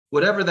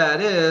 whatever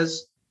that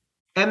is,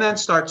 and then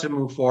start to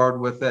move forward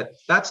with it.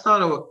 That's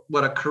not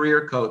what a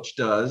career coach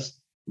does,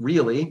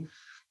 really.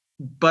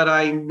 But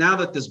now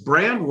that this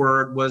brand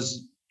word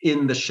was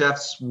in the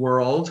chef's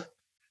world,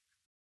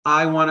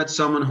 I wanted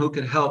someone who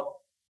could help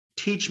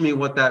teach me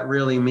what that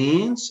really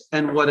means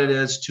and what it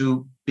is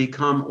to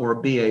become or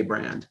be a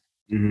brand.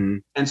 Mm-hmm.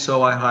 And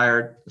so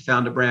I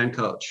found a brand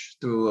coach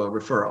through a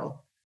referral.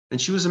 And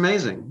she was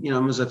amazing. It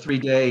was a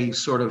 3-day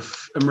sort of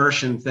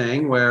immersion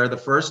thing where the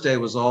first day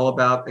was all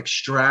about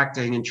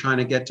extracting and trying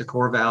to get to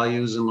core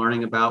values and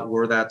learning about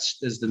where that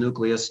is the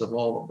nucleus of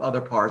all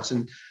other parts.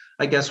 And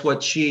I guess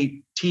what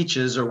she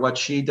teaches or what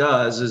she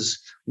does is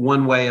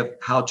one way of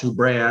how to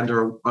brand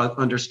or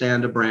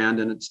understand a brand.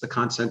 And it's the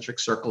concentric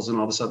circles and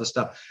all this other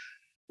stuff.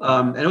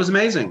 And it was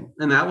amazing.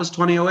 And that was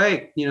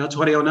 2008,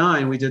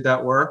 2009, we did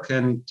that work,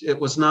 and it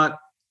was not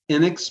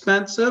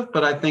inexpensive,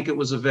 but I think it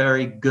was a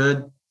very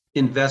good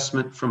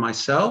investment for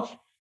myself,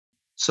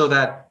 so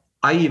that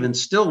I even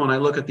still, when I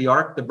look at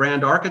the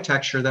brand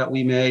architecture that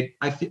we made,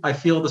 I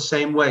feel the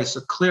same way.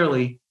 So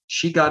clearly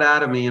she got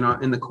out of me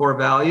in the core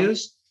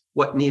values,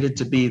 what needed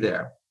to be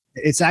there.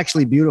 It's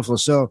actually beautiful.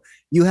 So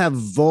you have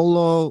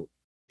Volo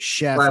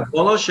Chef.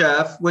 Volo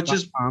Chef, which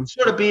is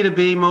sort of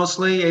B2B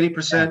mostly,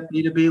 80%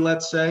 B2B,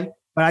 let's say.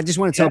 But I just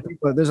want to tell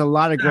people there's a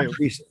lot of great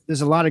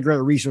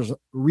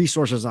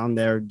resources on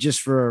there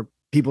just for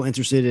people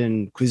interested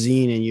in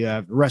cuisine, and you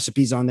have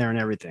recipes on there and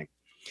everything.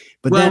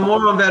 But then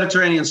more on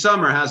Mediterranean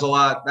Summer has a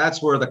lot.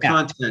 That's where the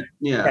content.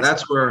 Yeah, yes.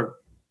 That's where.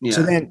 Yeah.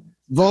 So then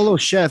Volo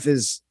Chef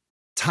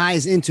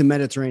ties into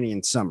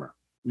Mediterranean Summer.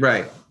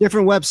 Right.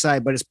 Different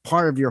website, but it's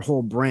part of your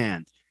whole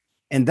brand.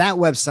 And that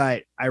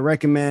website, I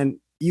recommend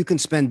you can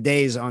spend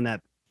days on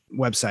that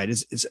website.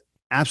 It's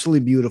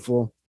absolutely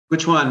beautiful.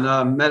 Which one?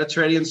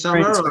 Mediterranean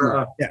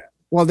Summer? Yeah.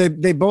 Well,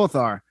 they both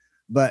are.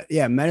 But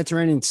yeah,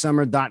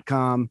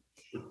 MediterraneanSummer.com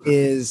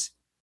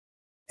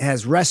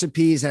has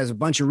recipes, has a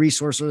bunch of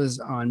resources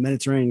on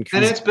Mediterranean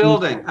cuisine. And it's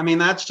building. I mean,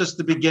 that's just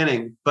the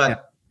beginning.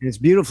 But it's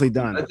beautifully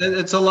done.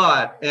 It's a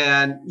lot.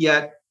 And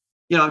yet,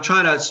 I'm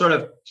trying to sort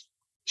of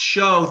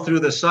show through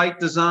the site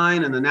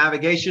design and the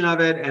navigation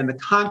of it and the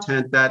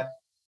content that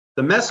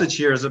the message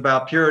here is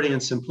about purity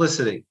and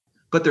simplicity.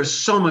 But there's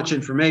so much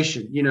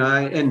information,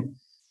 and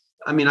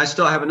I mean, I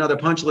still have another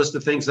punch list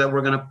of things that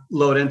we're going to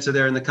load into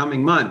there in the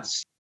coming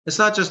months. It's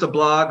not just a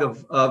blog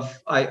of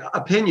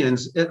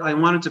opinions. I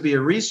want it to be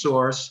a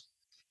resource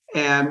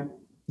and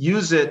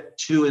use it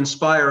to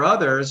inspire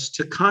others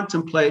to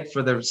contemplate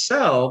for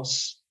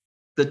themselves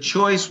the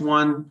choice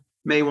one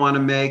may want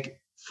to make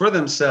for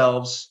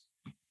themselves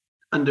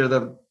under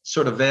the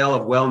sort of veil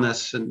of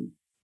wellness and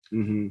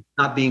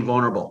not being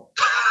vulnerable.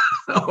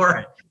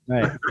 Right.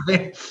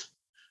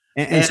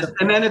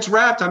 And then it's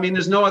wrapped. I mean,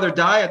 there's no other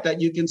diet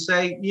that you can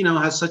say,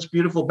 has such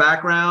beautiful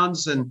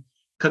backgrounds and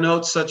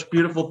connotes such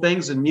beautiful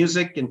things in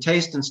music and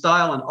taste and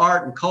style and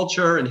art and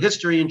culture and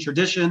history and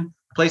tradition,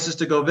 places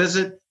to go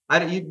visit. I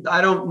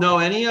don't know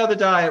any other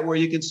diet where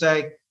you can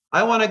say,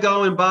 I want to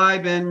go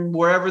imbibe in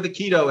wherever the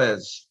keto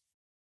is.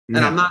 And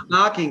I'm not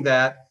knocking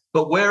that.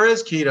 But where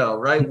is keto,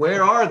 right?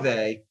 Where are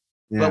they?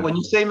 Yeah. But when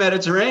you say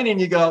Mediterranean,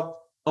 you go,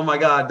 oh my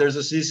God, there's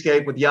a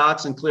seascape with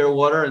yachts and clear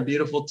water and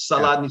beautiful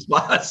salad and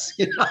spots,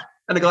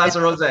 and a glass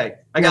of rosé.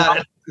 I got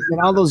it.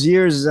 And all those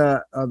years,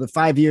 the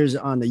 5 years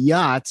on the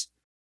yacht.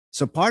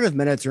 So part of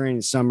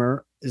Mediterranean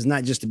Summer is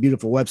not just a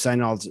beautiful website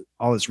and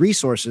all its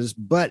resources,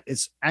 but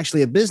it's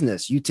actually a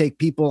business. You take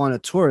people on a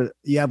tour.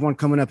 You have one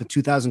coming up in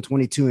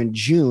 2022 in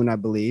June, I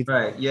believe.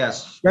 Right.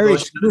 Yes. Very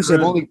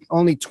exclusive.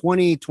 Only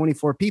 20,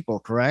 24 people,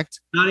 correct?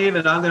 Not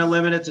even. I'm going to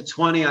limit it to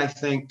 20, I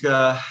think,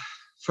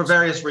 for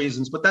various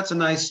reasons. But that's a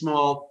nice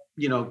small,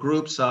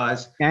 group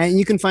size. And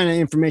you can find that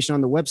information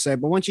on the website.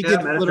 But once you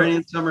give a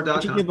little,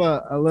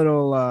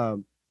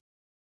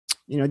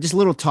 just a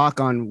little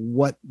talk on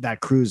what that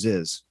cruise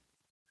is.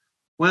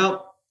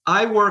 Well,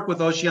 I work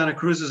with Oceania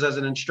Cruises as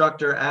an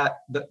instructor at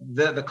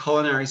the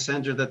culinary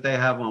center that they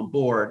have on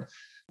board.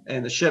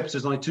 And the ships,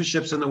 there's only 2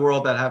 ships in the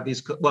world that have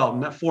these, well,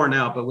 not 4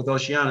 now, but with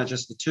Oceania,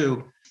 just the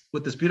 2,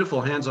 with this beautiful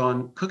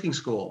hands-on cooking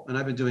school. And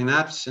I've been doing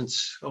that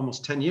since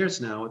almost 10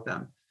 years now with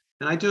them.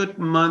 And I do it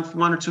 1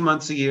 or 2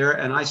 months a year,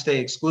 and I stay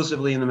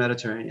exclusively in the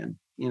Mediterranean,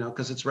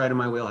 because it's right in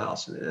my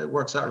wheelhouse. It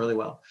works out really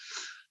well.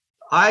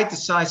 I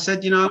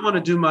said, I want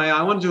to do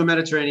a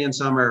Mediterranean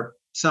summer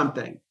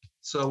something.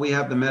 So we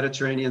have the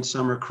Mediterranean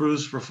Summer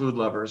Cruise for food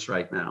lovers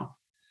right now.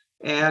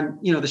 And,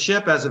 the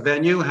ship as a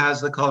venue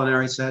has the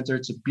culinary center.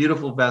 It's a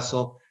beautiful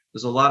vessel.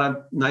 There's a lot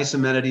of nice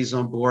amenities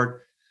on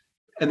board.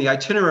 And the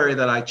itinerary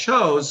that I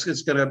chose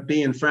is going to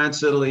be in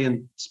France, Italy,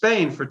 and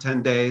Spain for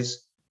 10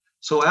 days.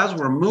 So as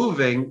we're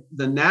moving,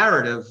 the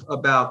narrative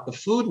about the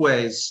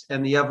foodways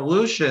and the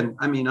evolution,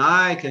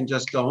 I can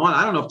just go on.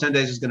 I don't know if 10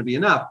 days is going to be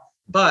enough,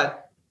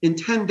 but in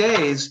 10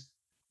 days,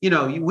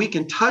 we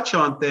can touch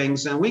on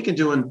things and we can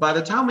do, and by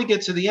the time we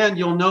get to the end,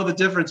 you'll know the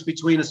difference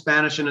between a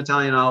Spanish and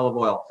Italian olive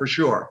oil for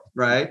sure,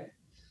 right?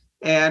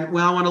 And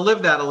I want to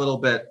live that a little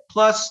bit.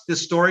 Plus the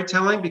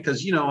storytelling,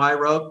 because, I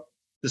wrote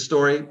the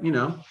story,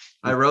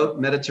 I wrote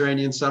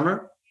Mediterranean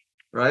Summer,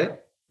 right?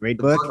 Great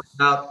book.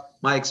 About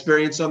my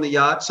experience on the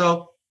yacht.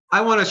 So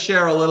I want to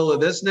share a little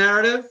of this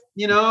narrative,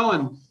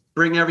 and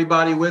bring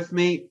everybody with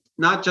me,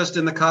 not just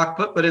in the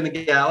cockpit, but in the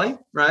galley,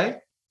 right?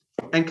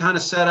 And kind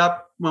of set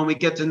up, when we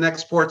get to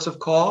next ports of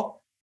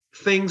call,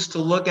 things to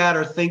look at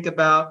or think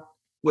about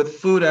with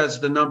food as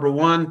the number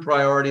 1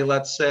 priority,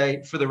 let's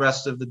say, for the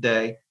rest of the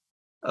day,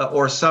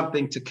 or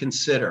something to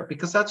consider,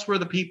 because that's where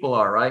the people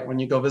are, right? When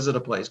you go visit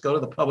a place, go to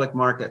the public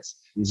markets,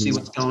 see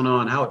what's going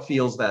on, how it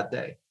feels that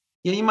day.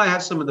 You might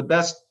have some of the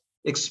best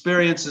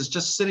experiences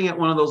just sitting at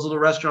one of those little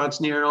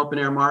restaurants near an open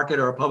air market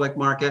or a public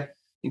market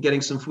and getting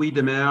some fruits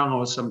de mer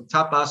or some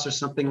tapas or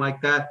something like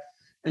that,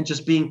 and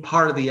just being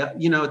part of the,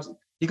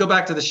 you go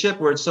back to the ship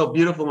where it's so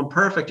beautiful and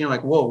perfect. You're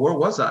like, whoa, where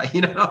was I?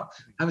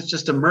 I was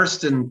just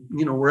immersed in,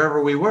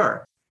 wherever we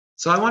were.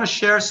 So I want to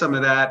share some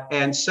of that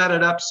and set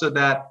it up so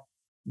that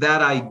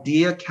that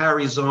idea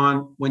carries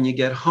on when you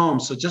get home.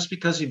 So just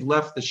because you've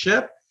left the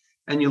ship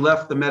and you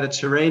left the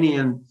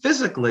Mediterranean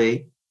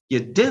physically, you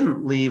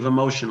didn't leave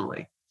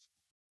emotionally.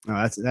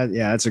 Oh,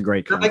 that's a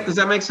great comment. Does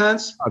that make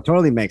sense? Oh, it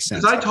totally makes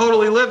sense. Because I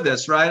totally live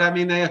this, right?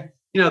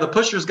 The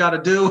pusher's got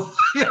to do,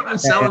 I'm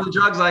selling the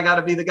drugs. I got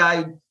to be the guy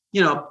who,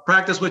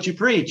 practice what you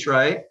preach,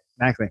 right?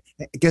 Exactly.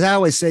 Because I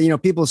always say,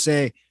 people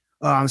say,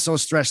 oh, I'm so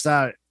stressed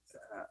out.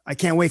 I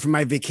can't wait for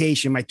my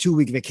vacation, my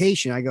 2-week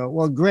vacation. I go,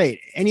 well, great.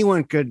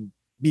 Anyone could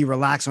be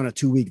relaxed on a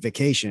 2-week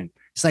vacation.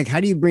 It's like,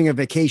 how do you bring a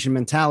vacation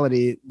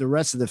mentality the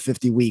rest of the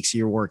 50 weeks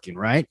you're working,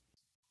 right?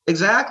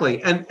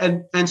 Exactly.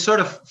 And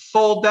sort of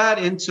fold that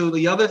into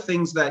the other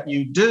things that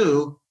you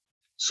do,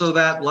 so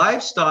that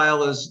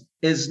lifestyle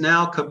is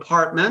now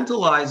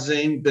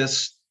compartmentalizing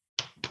this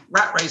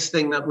rat race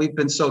thing that we've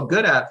been so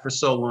good at for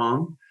so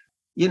long.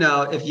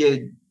 If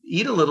you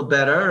eat a little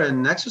better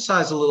and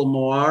exercise a little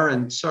more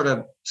and sort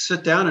of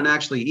sit down and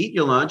actually eat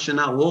your lunch and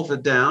not wolf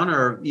it down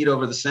or eat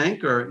over the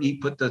sink or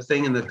put the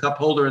thing in the cup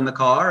holder in the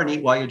car and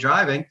eat while you're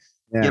driving,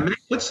 you may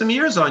put some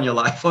years on your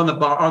life on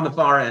the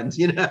far end,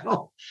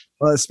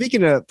 Well,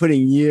 speaking of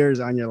putting years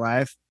on your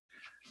life,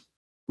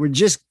 we're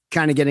just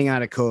kind of getting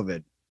out of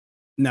COVID.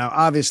 Now,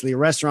 obviously,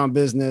 restaurant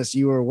business,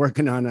 you were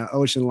working on an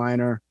ocean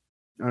liner,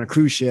 on a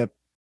cruise ship.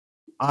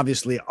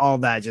 Obviously, all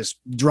that just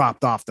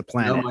dropped off the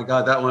planet. Oh my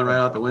God, that went right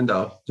out the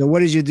window. So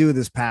what did you do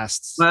this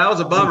past? Well, that was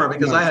a bummer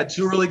because I had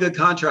 2 really good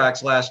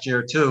contracts last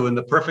year too, and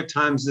the perfect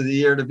times of the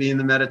year to be in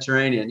the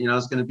Mediterranean. I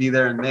was going to be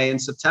there in May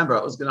and September.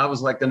 I was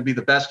going to be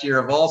the best year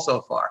of all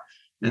so far.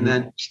 And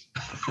then,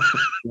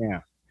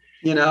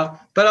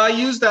 but I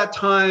used that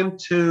time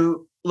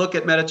to look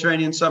at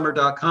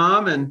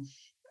MediterraneanSummer.com, and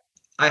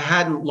I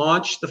hadn't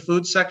launched the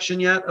food section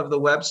yet of the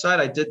website.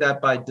 I did that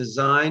by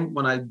design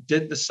when I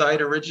did the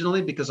site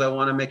originally, because I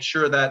want to make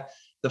sure that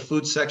the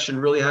food section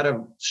really had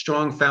a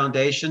strong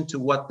foundation to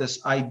what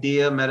this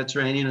idea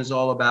Mediterranean is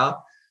all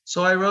about.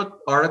 So I wrote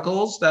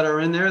articles that are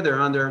in there. They're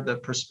under the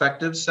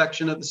perspective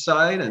section of the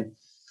site, and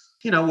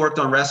worked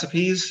on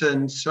recipes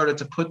and started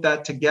to put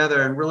that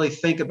together and really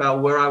think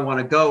about where I want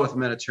to go with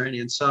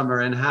Mediterranean Summer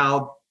and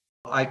how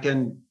I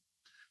can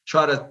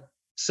try to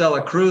sell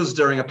a cruise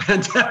during a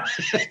pandemic.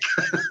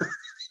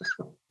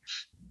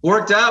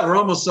 Worked out. We're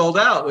almost sold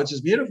out, which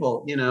is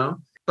beautiful,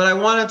 But I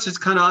wanted to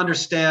kind of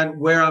understand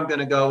where I'm going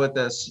to go with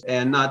this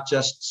and not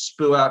just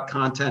spew out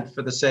content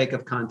for the sake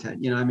of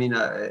content.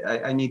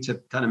 I need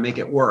to kind of make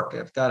it work.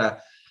 I've got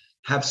to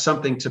have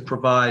something to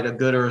provide, a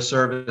good or a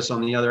service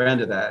on the other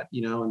end of that,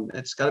 and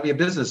it's got to be a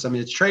business. I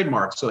mean, it's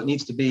trademarked, so it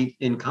needs to be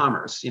in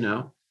commerce,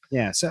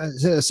 Yeah. So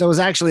it was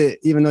actually,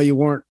 even though you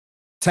weren't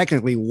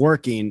technically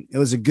working, it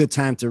was a good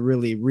time to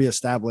really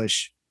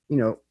reestablish,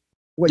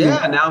 what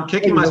now I'm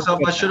kicking myself.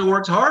 I should have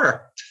worked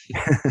harder.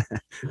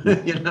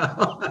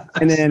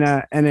 And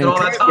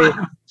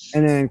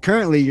then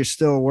currently you're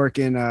still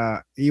working.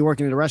 You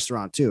working at a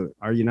restaurant too,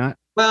 are you not?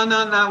 Well,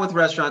 not with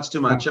restaurants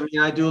too much. I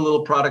mean, I do a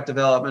little product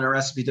development or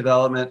recipe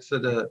development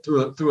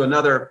through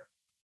another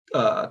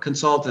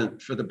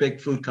consultant for the big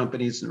food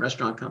companies and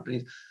restaurant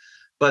companies,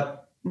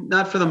 but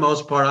not for the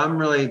most part. I'm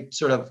really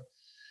sort of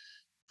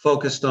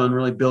focused on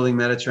really building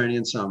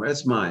Mediterranean Summer.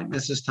 It's mine.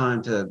 This is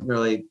time to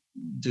really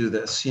do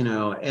this,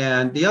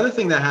 And the other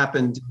thing that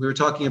happened, we were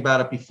talking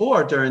about it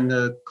before during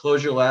the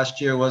closure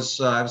last year, was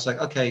I was like,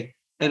 okay.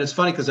 And it's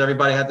funny because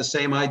everybody had the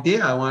same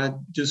idea. I want to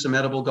do some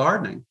edible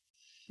gardening.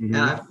 Mm-hmm.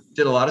 And I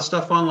did a lot of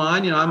stuff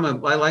online. I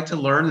like to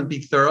learn and be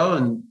thorough,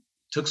 and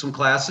took some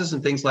classes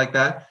and things like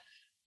that.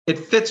 It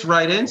fits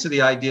right into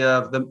the idea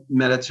of the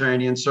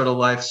Mediterranean sort of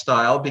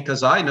lifestyle,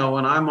 because I know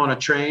when I'm on a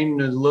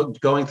train and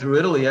going through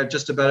Italy,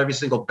 just about every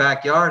single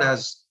backyard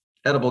has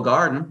edible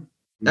garden,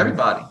 mm-hmm.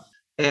 Everybody.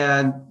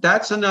 And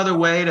that's another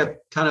way to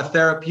kind of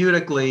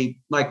therapeutically,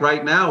 like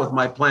right now with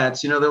my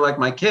plants, they're like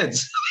my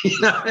kids,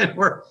 and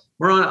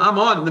I'm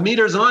on, the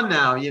meter's on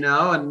now,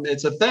 and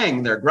it's a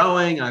thing. They're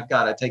growing. I've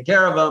got to take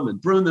care of them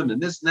and prune them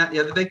and this and that, the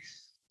other thing.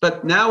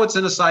 But now it's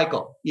in a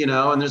cycle,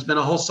 and there's been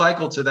a whole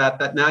cycle to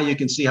that now you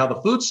can see how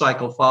the food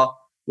cycle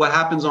what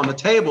happens on the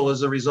table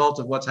is a result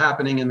of what's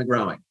happening in the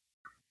growing.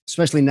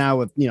 Especially now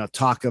with,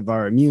 talk of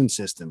our immune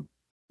system.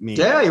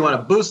 Yeah, you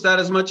want to boost that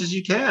as much as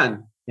you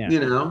can,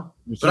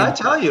 But I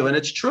tell you, and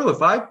it's true,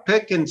 if I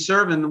pick and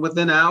serve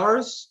within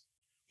hours,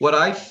 what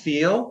I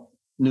feel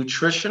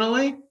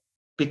nutritionally,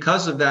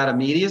 because of that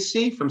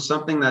immediacy from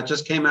something that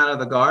just came out of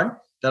the garden,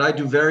 that I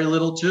do very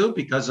little to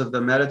because of the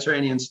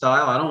Mediterranean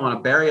style. I don't want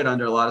to bury it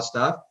under a lot of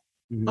stuff.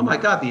 Mm-hmm. Oh my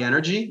God, the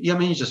energy. Yeah, I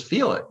mean, you just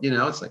feel it,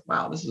 it's like,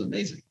 wow, this is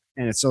amazing.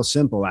 And it's so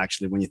simple,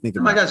 actually, when you think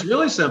about it. Oh my God, it's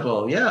really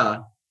simple.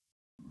 Yeah.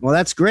 Well,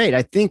 that's great.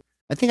 I think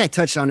I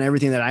touched on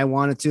everything that I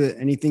wanted to.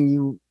 Anything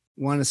you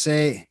want to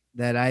say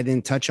that I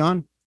didn't touch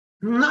on?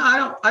 No, I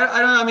don't.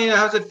 I mean,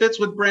 how it fits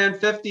with Brand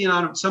 50 and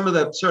on some of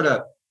the sort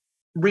of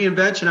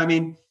reinvention. I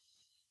mean,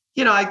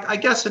 I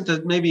guess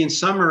maybe in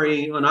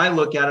summary, when I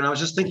look at it, I was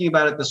just thinking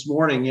about it this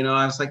morning,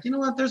 I was like,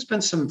 what, there's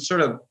been some sort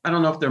of, I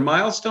don't know if they're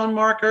milestone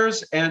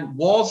markers and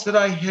walls that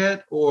I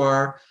hit,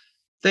 or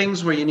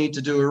things where you need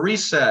to do a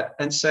reset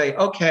and say,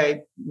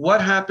 okay,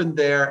 what happened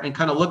there, and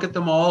kind of look at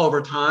them all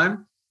over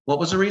time. What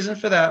was the reason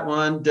for that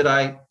one? Did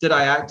I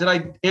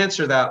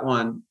answer that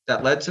one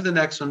that led to the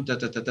next one?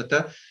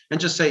 And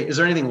just say, is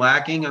there anything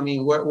lacking? I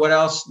mean, what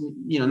else,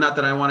 not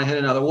that I want to hit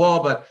another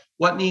wall, but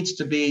what needs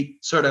to be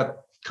sort of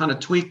kind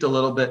of tweaked a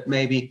little bit,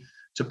 maybe,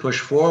 to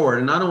push forward.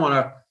 And I don't want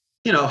to,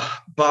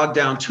 bog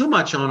down too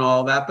much on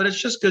all that, but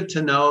it's just good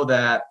to know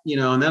that,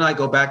 and then I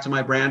go back to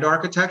my brand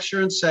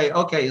architecture and say,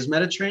 okay, is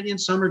Mediterranean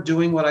Summer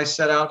doing what I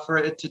set out for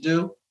it to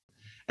do?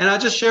 And I'll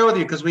just share with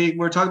you, because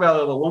we're talking about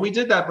it a little. When we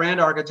did that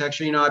brand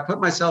architecture, I put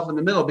myself in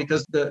the middle,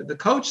 because the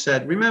coach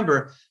said,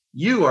 remember,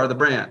 you are the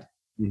brand.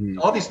 Mm-hmm.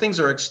 All these things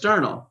are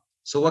external.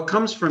 So what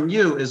comes from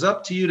you is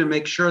up to you to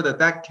make sure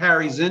that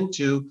carries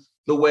into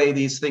the way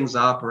these things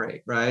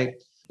operate, right?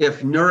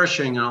 If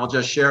nourishing, and I'll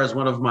just share as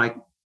one of my,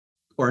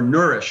 or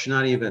nourish,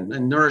 not even,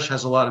 and nourish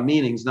has a lot of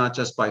meanings, not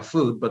just by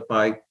food, but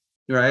by,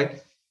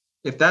 right?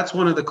 If that's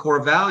one of the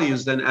core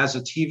values, then as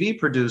a TV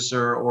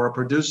producer or a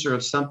producer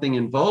of something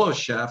in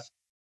VoloChef,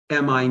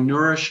 am I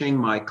nourishing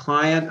my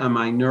client? Am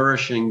I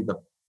nourishing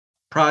the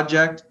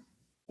project?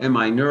 Am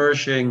I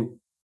nourishing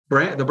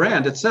the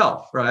brand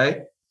itself,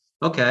 right?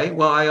 Okay,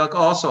 well, I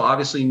also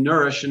obviously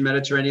nourish in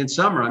Mediterranean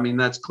Summer. I mean,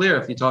 that's clear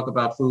if you talk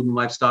about food and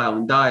lifestyle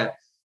and diet.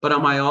 But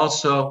am I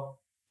also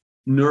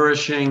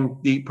nourishing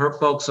the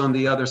folks on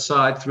the other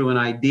side through an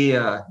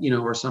idea,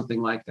 or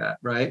something like that,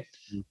 right?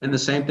 Mm-hmm. And the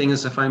same thing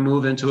is if I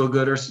move into a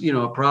good or,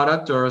 a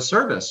product or a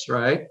service,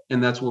 right?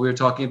 And that's what we were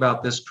talking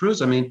about this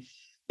cruise. I mean,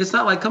 it's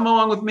not like, come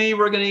along with me,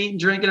 we're going to eat and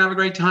drink and have a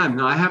great time.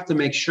 No, I have to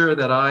make sure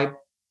that I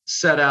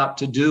set out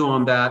to do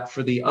on that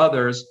for the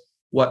others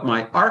what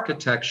my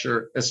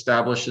architecture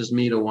establishes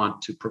me to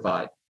want to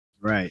provide.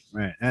 Right.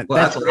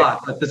 That's a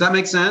lot. Does that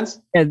make sense?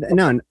 Yeah,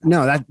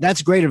 no,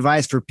 that's great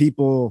advice for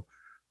people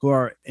who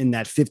are in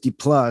that 50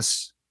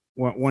 plus.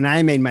 When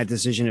I made my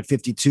decision at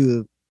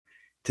 52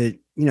 to,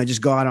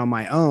 just go out on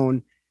my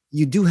own,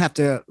 you do have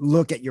to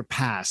look at your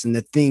past and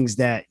the things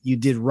that you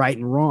did right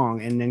and wrong,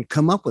 and then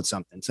come up with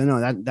something. So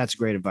no, that's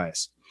great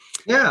advice.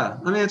 Yeah.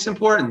 I mean, it's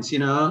important,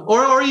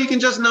 or you can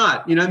just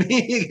not, you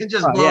can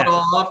just blow it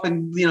all off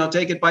and,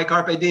 take it by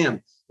carpe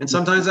diem. And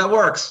sometimes that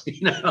works,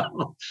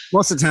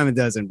 Most of the time it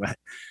doesn't, but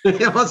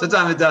yeah, most of the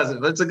time it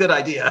doesn't, but it's a good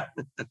idea.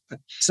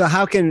 So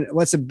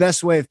what's the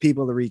best way of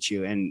people to reach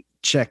you and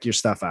check your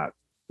stuff out?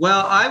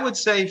 Well, I would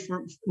say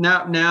for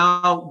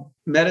now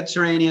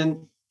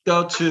Mediterranean,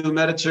 go to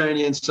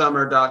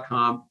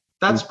mediterraneansummer.com.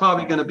 That's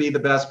probably going to be the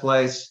best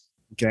place.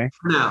 Okay.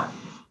 For now.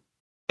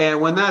 And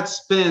when that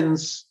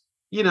spins,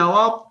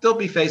 there'll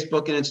be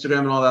Facebook and Instagram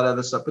and all that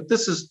other stuff. But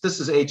this is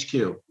HQ,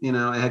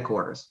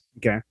 headquarters.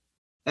 Okay.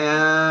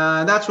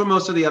 And that's where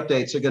most of the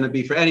updates are going to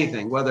be for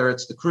anything, whether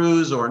it's the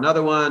cruise or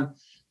another one,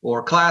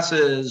 or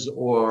classes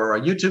or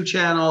a YouTube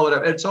channel,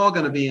 whatever. It's all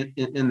going to be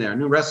in there.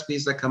 New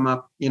recipes that come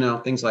up,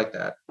 things like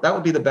that. That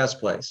would be the best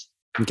place.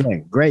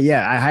 Okay, great.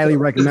 Yeah, I highly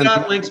recommend.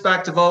 That links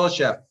back to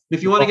Volachef.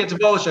 If you want to get to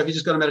Volachef, you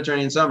just go to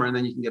Mediterranean Summer, and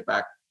then you can get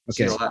back.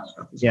 Okay.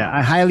 Yeah,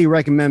 I highly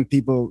recommend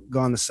people go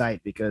on the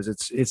site because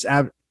it's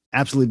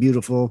absolutely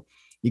beautiful.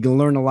 You can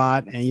learn a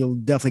lot, and you'll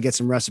definitely get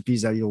some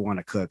recipes that you'll want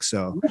to cook.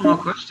 So, no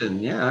question.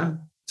 Yeah.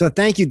 So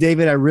thank you,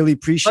 David. I really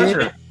appreciate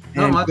it.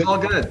 No, that's all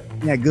good.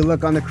 Yeah, good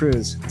luck on the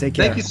cruise. Take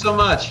care. Thank you so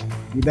much.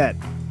 You bet.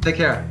 Take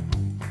care.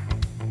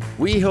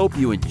 We hope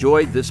you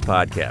enjoyed this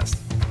podcast.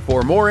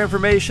 For more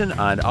information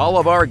on all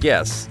of our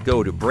guests,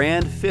 go to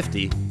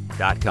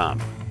brand50.com,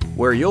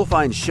 where you'll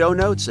find show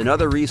notes and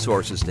other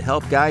resources to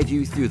help guide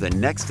you through the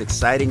next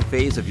exciting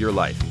phase of your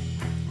life.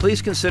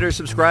 Please consider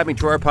subscribing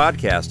to our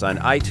podcast on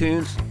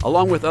iTunes,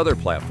 along with other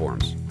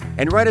platforms,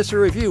 and write us a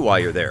review while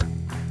you're there.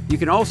 You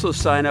can also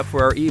sign up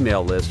for our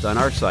email list on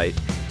our site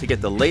to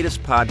get the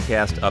latest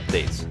podcast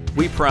updates.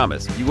 We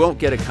promise you won't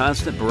get a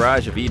constant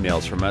barrage of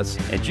emails from us,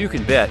 and you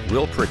can bet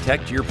we'll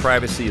protect your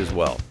privacy as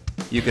well.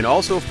 You can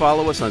also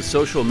follow us on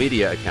social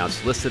media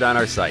accounts listed on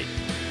our site.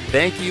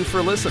 Thank you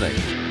for listening.